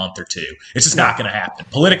another month or two. It's just not going to happen.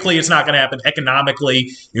 Politically, it's not going to happen.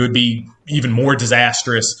 Economically, it would be even more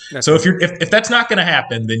disastrous. So if that's not going to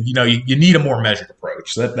happen, then, you need a more measured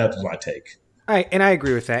approach. So that's my take. And I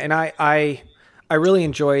agree with that. And I really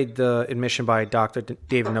enjoyed the admission by Dr.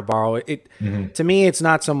 David Nabarro. To me, it's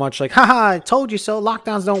not so much like, haha, I told you so,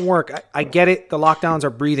 lockdowns don't work. I get it. The lockdowns are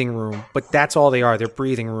breathing room, but that's all they are. They're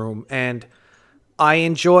breathing room. And I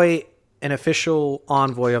enjoy an official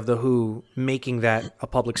envoy of the WHO making that a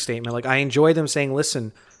public statement. Like, I enjoy them saying,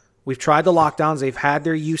 listen, We've tried the lockdowns. They've had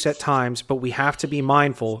their use at times, but we have to be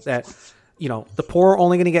mindful that, the poor are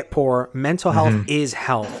only going to get poorer. Mental health is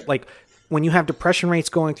health. Like, when you have depression rates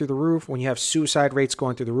going through the roof, when you have suicide rates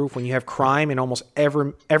going through the roof, when you have crime in almost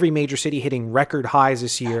every major city hitting record highs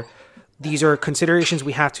this year, these are considerations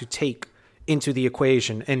we have to take into the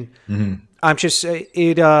equation. And I'm just,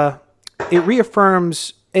 it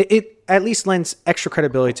reaffirms, it at least lends extra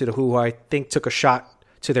credibility to the WHO, who I think took a shot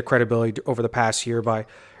to their credibility over the past year by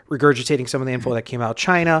regurgitating some of the info that came out of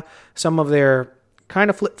China, some of their kind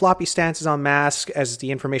of flip-floppy stances on masks as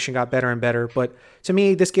the information got better and better. But to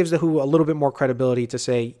me, this gives the WHO a little bit more credibility to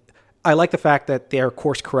say, I like the fact that they're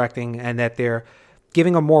course correcting and that they're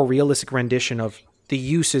giving a more realistic rendition of the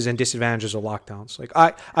uses and disadvantages of lockdowns. Like,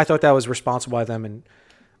 I thought that was responsible by them, and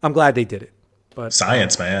I'm glad they did it. But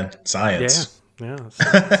science, man. Science. Yeah.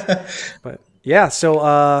 But yeah, so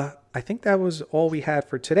I think that was all we had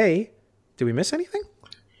for today. Did we miss anything?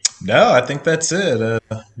 No, I think that's it.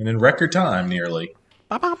 And in record time, nearly.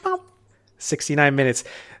 69 minutes.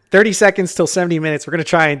 30 seconds till 70 minutes. We're going to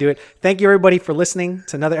try and do it. Thank you, everybody, for listening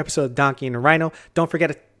to another episode of Donkey and Rhino. Don't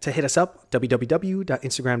forget to hit us up,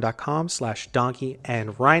 www.instagram.com/Donkey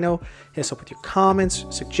and Rhino. Hit us up with your comments,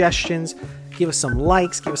 suggestions. Give us some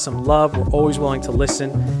likes. Give us some love. We're always willing to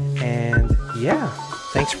listen. And yeah,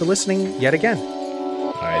 thanks for listening yet again.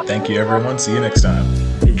 All right. Thank you, everyone. See you next time.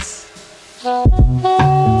 Peace.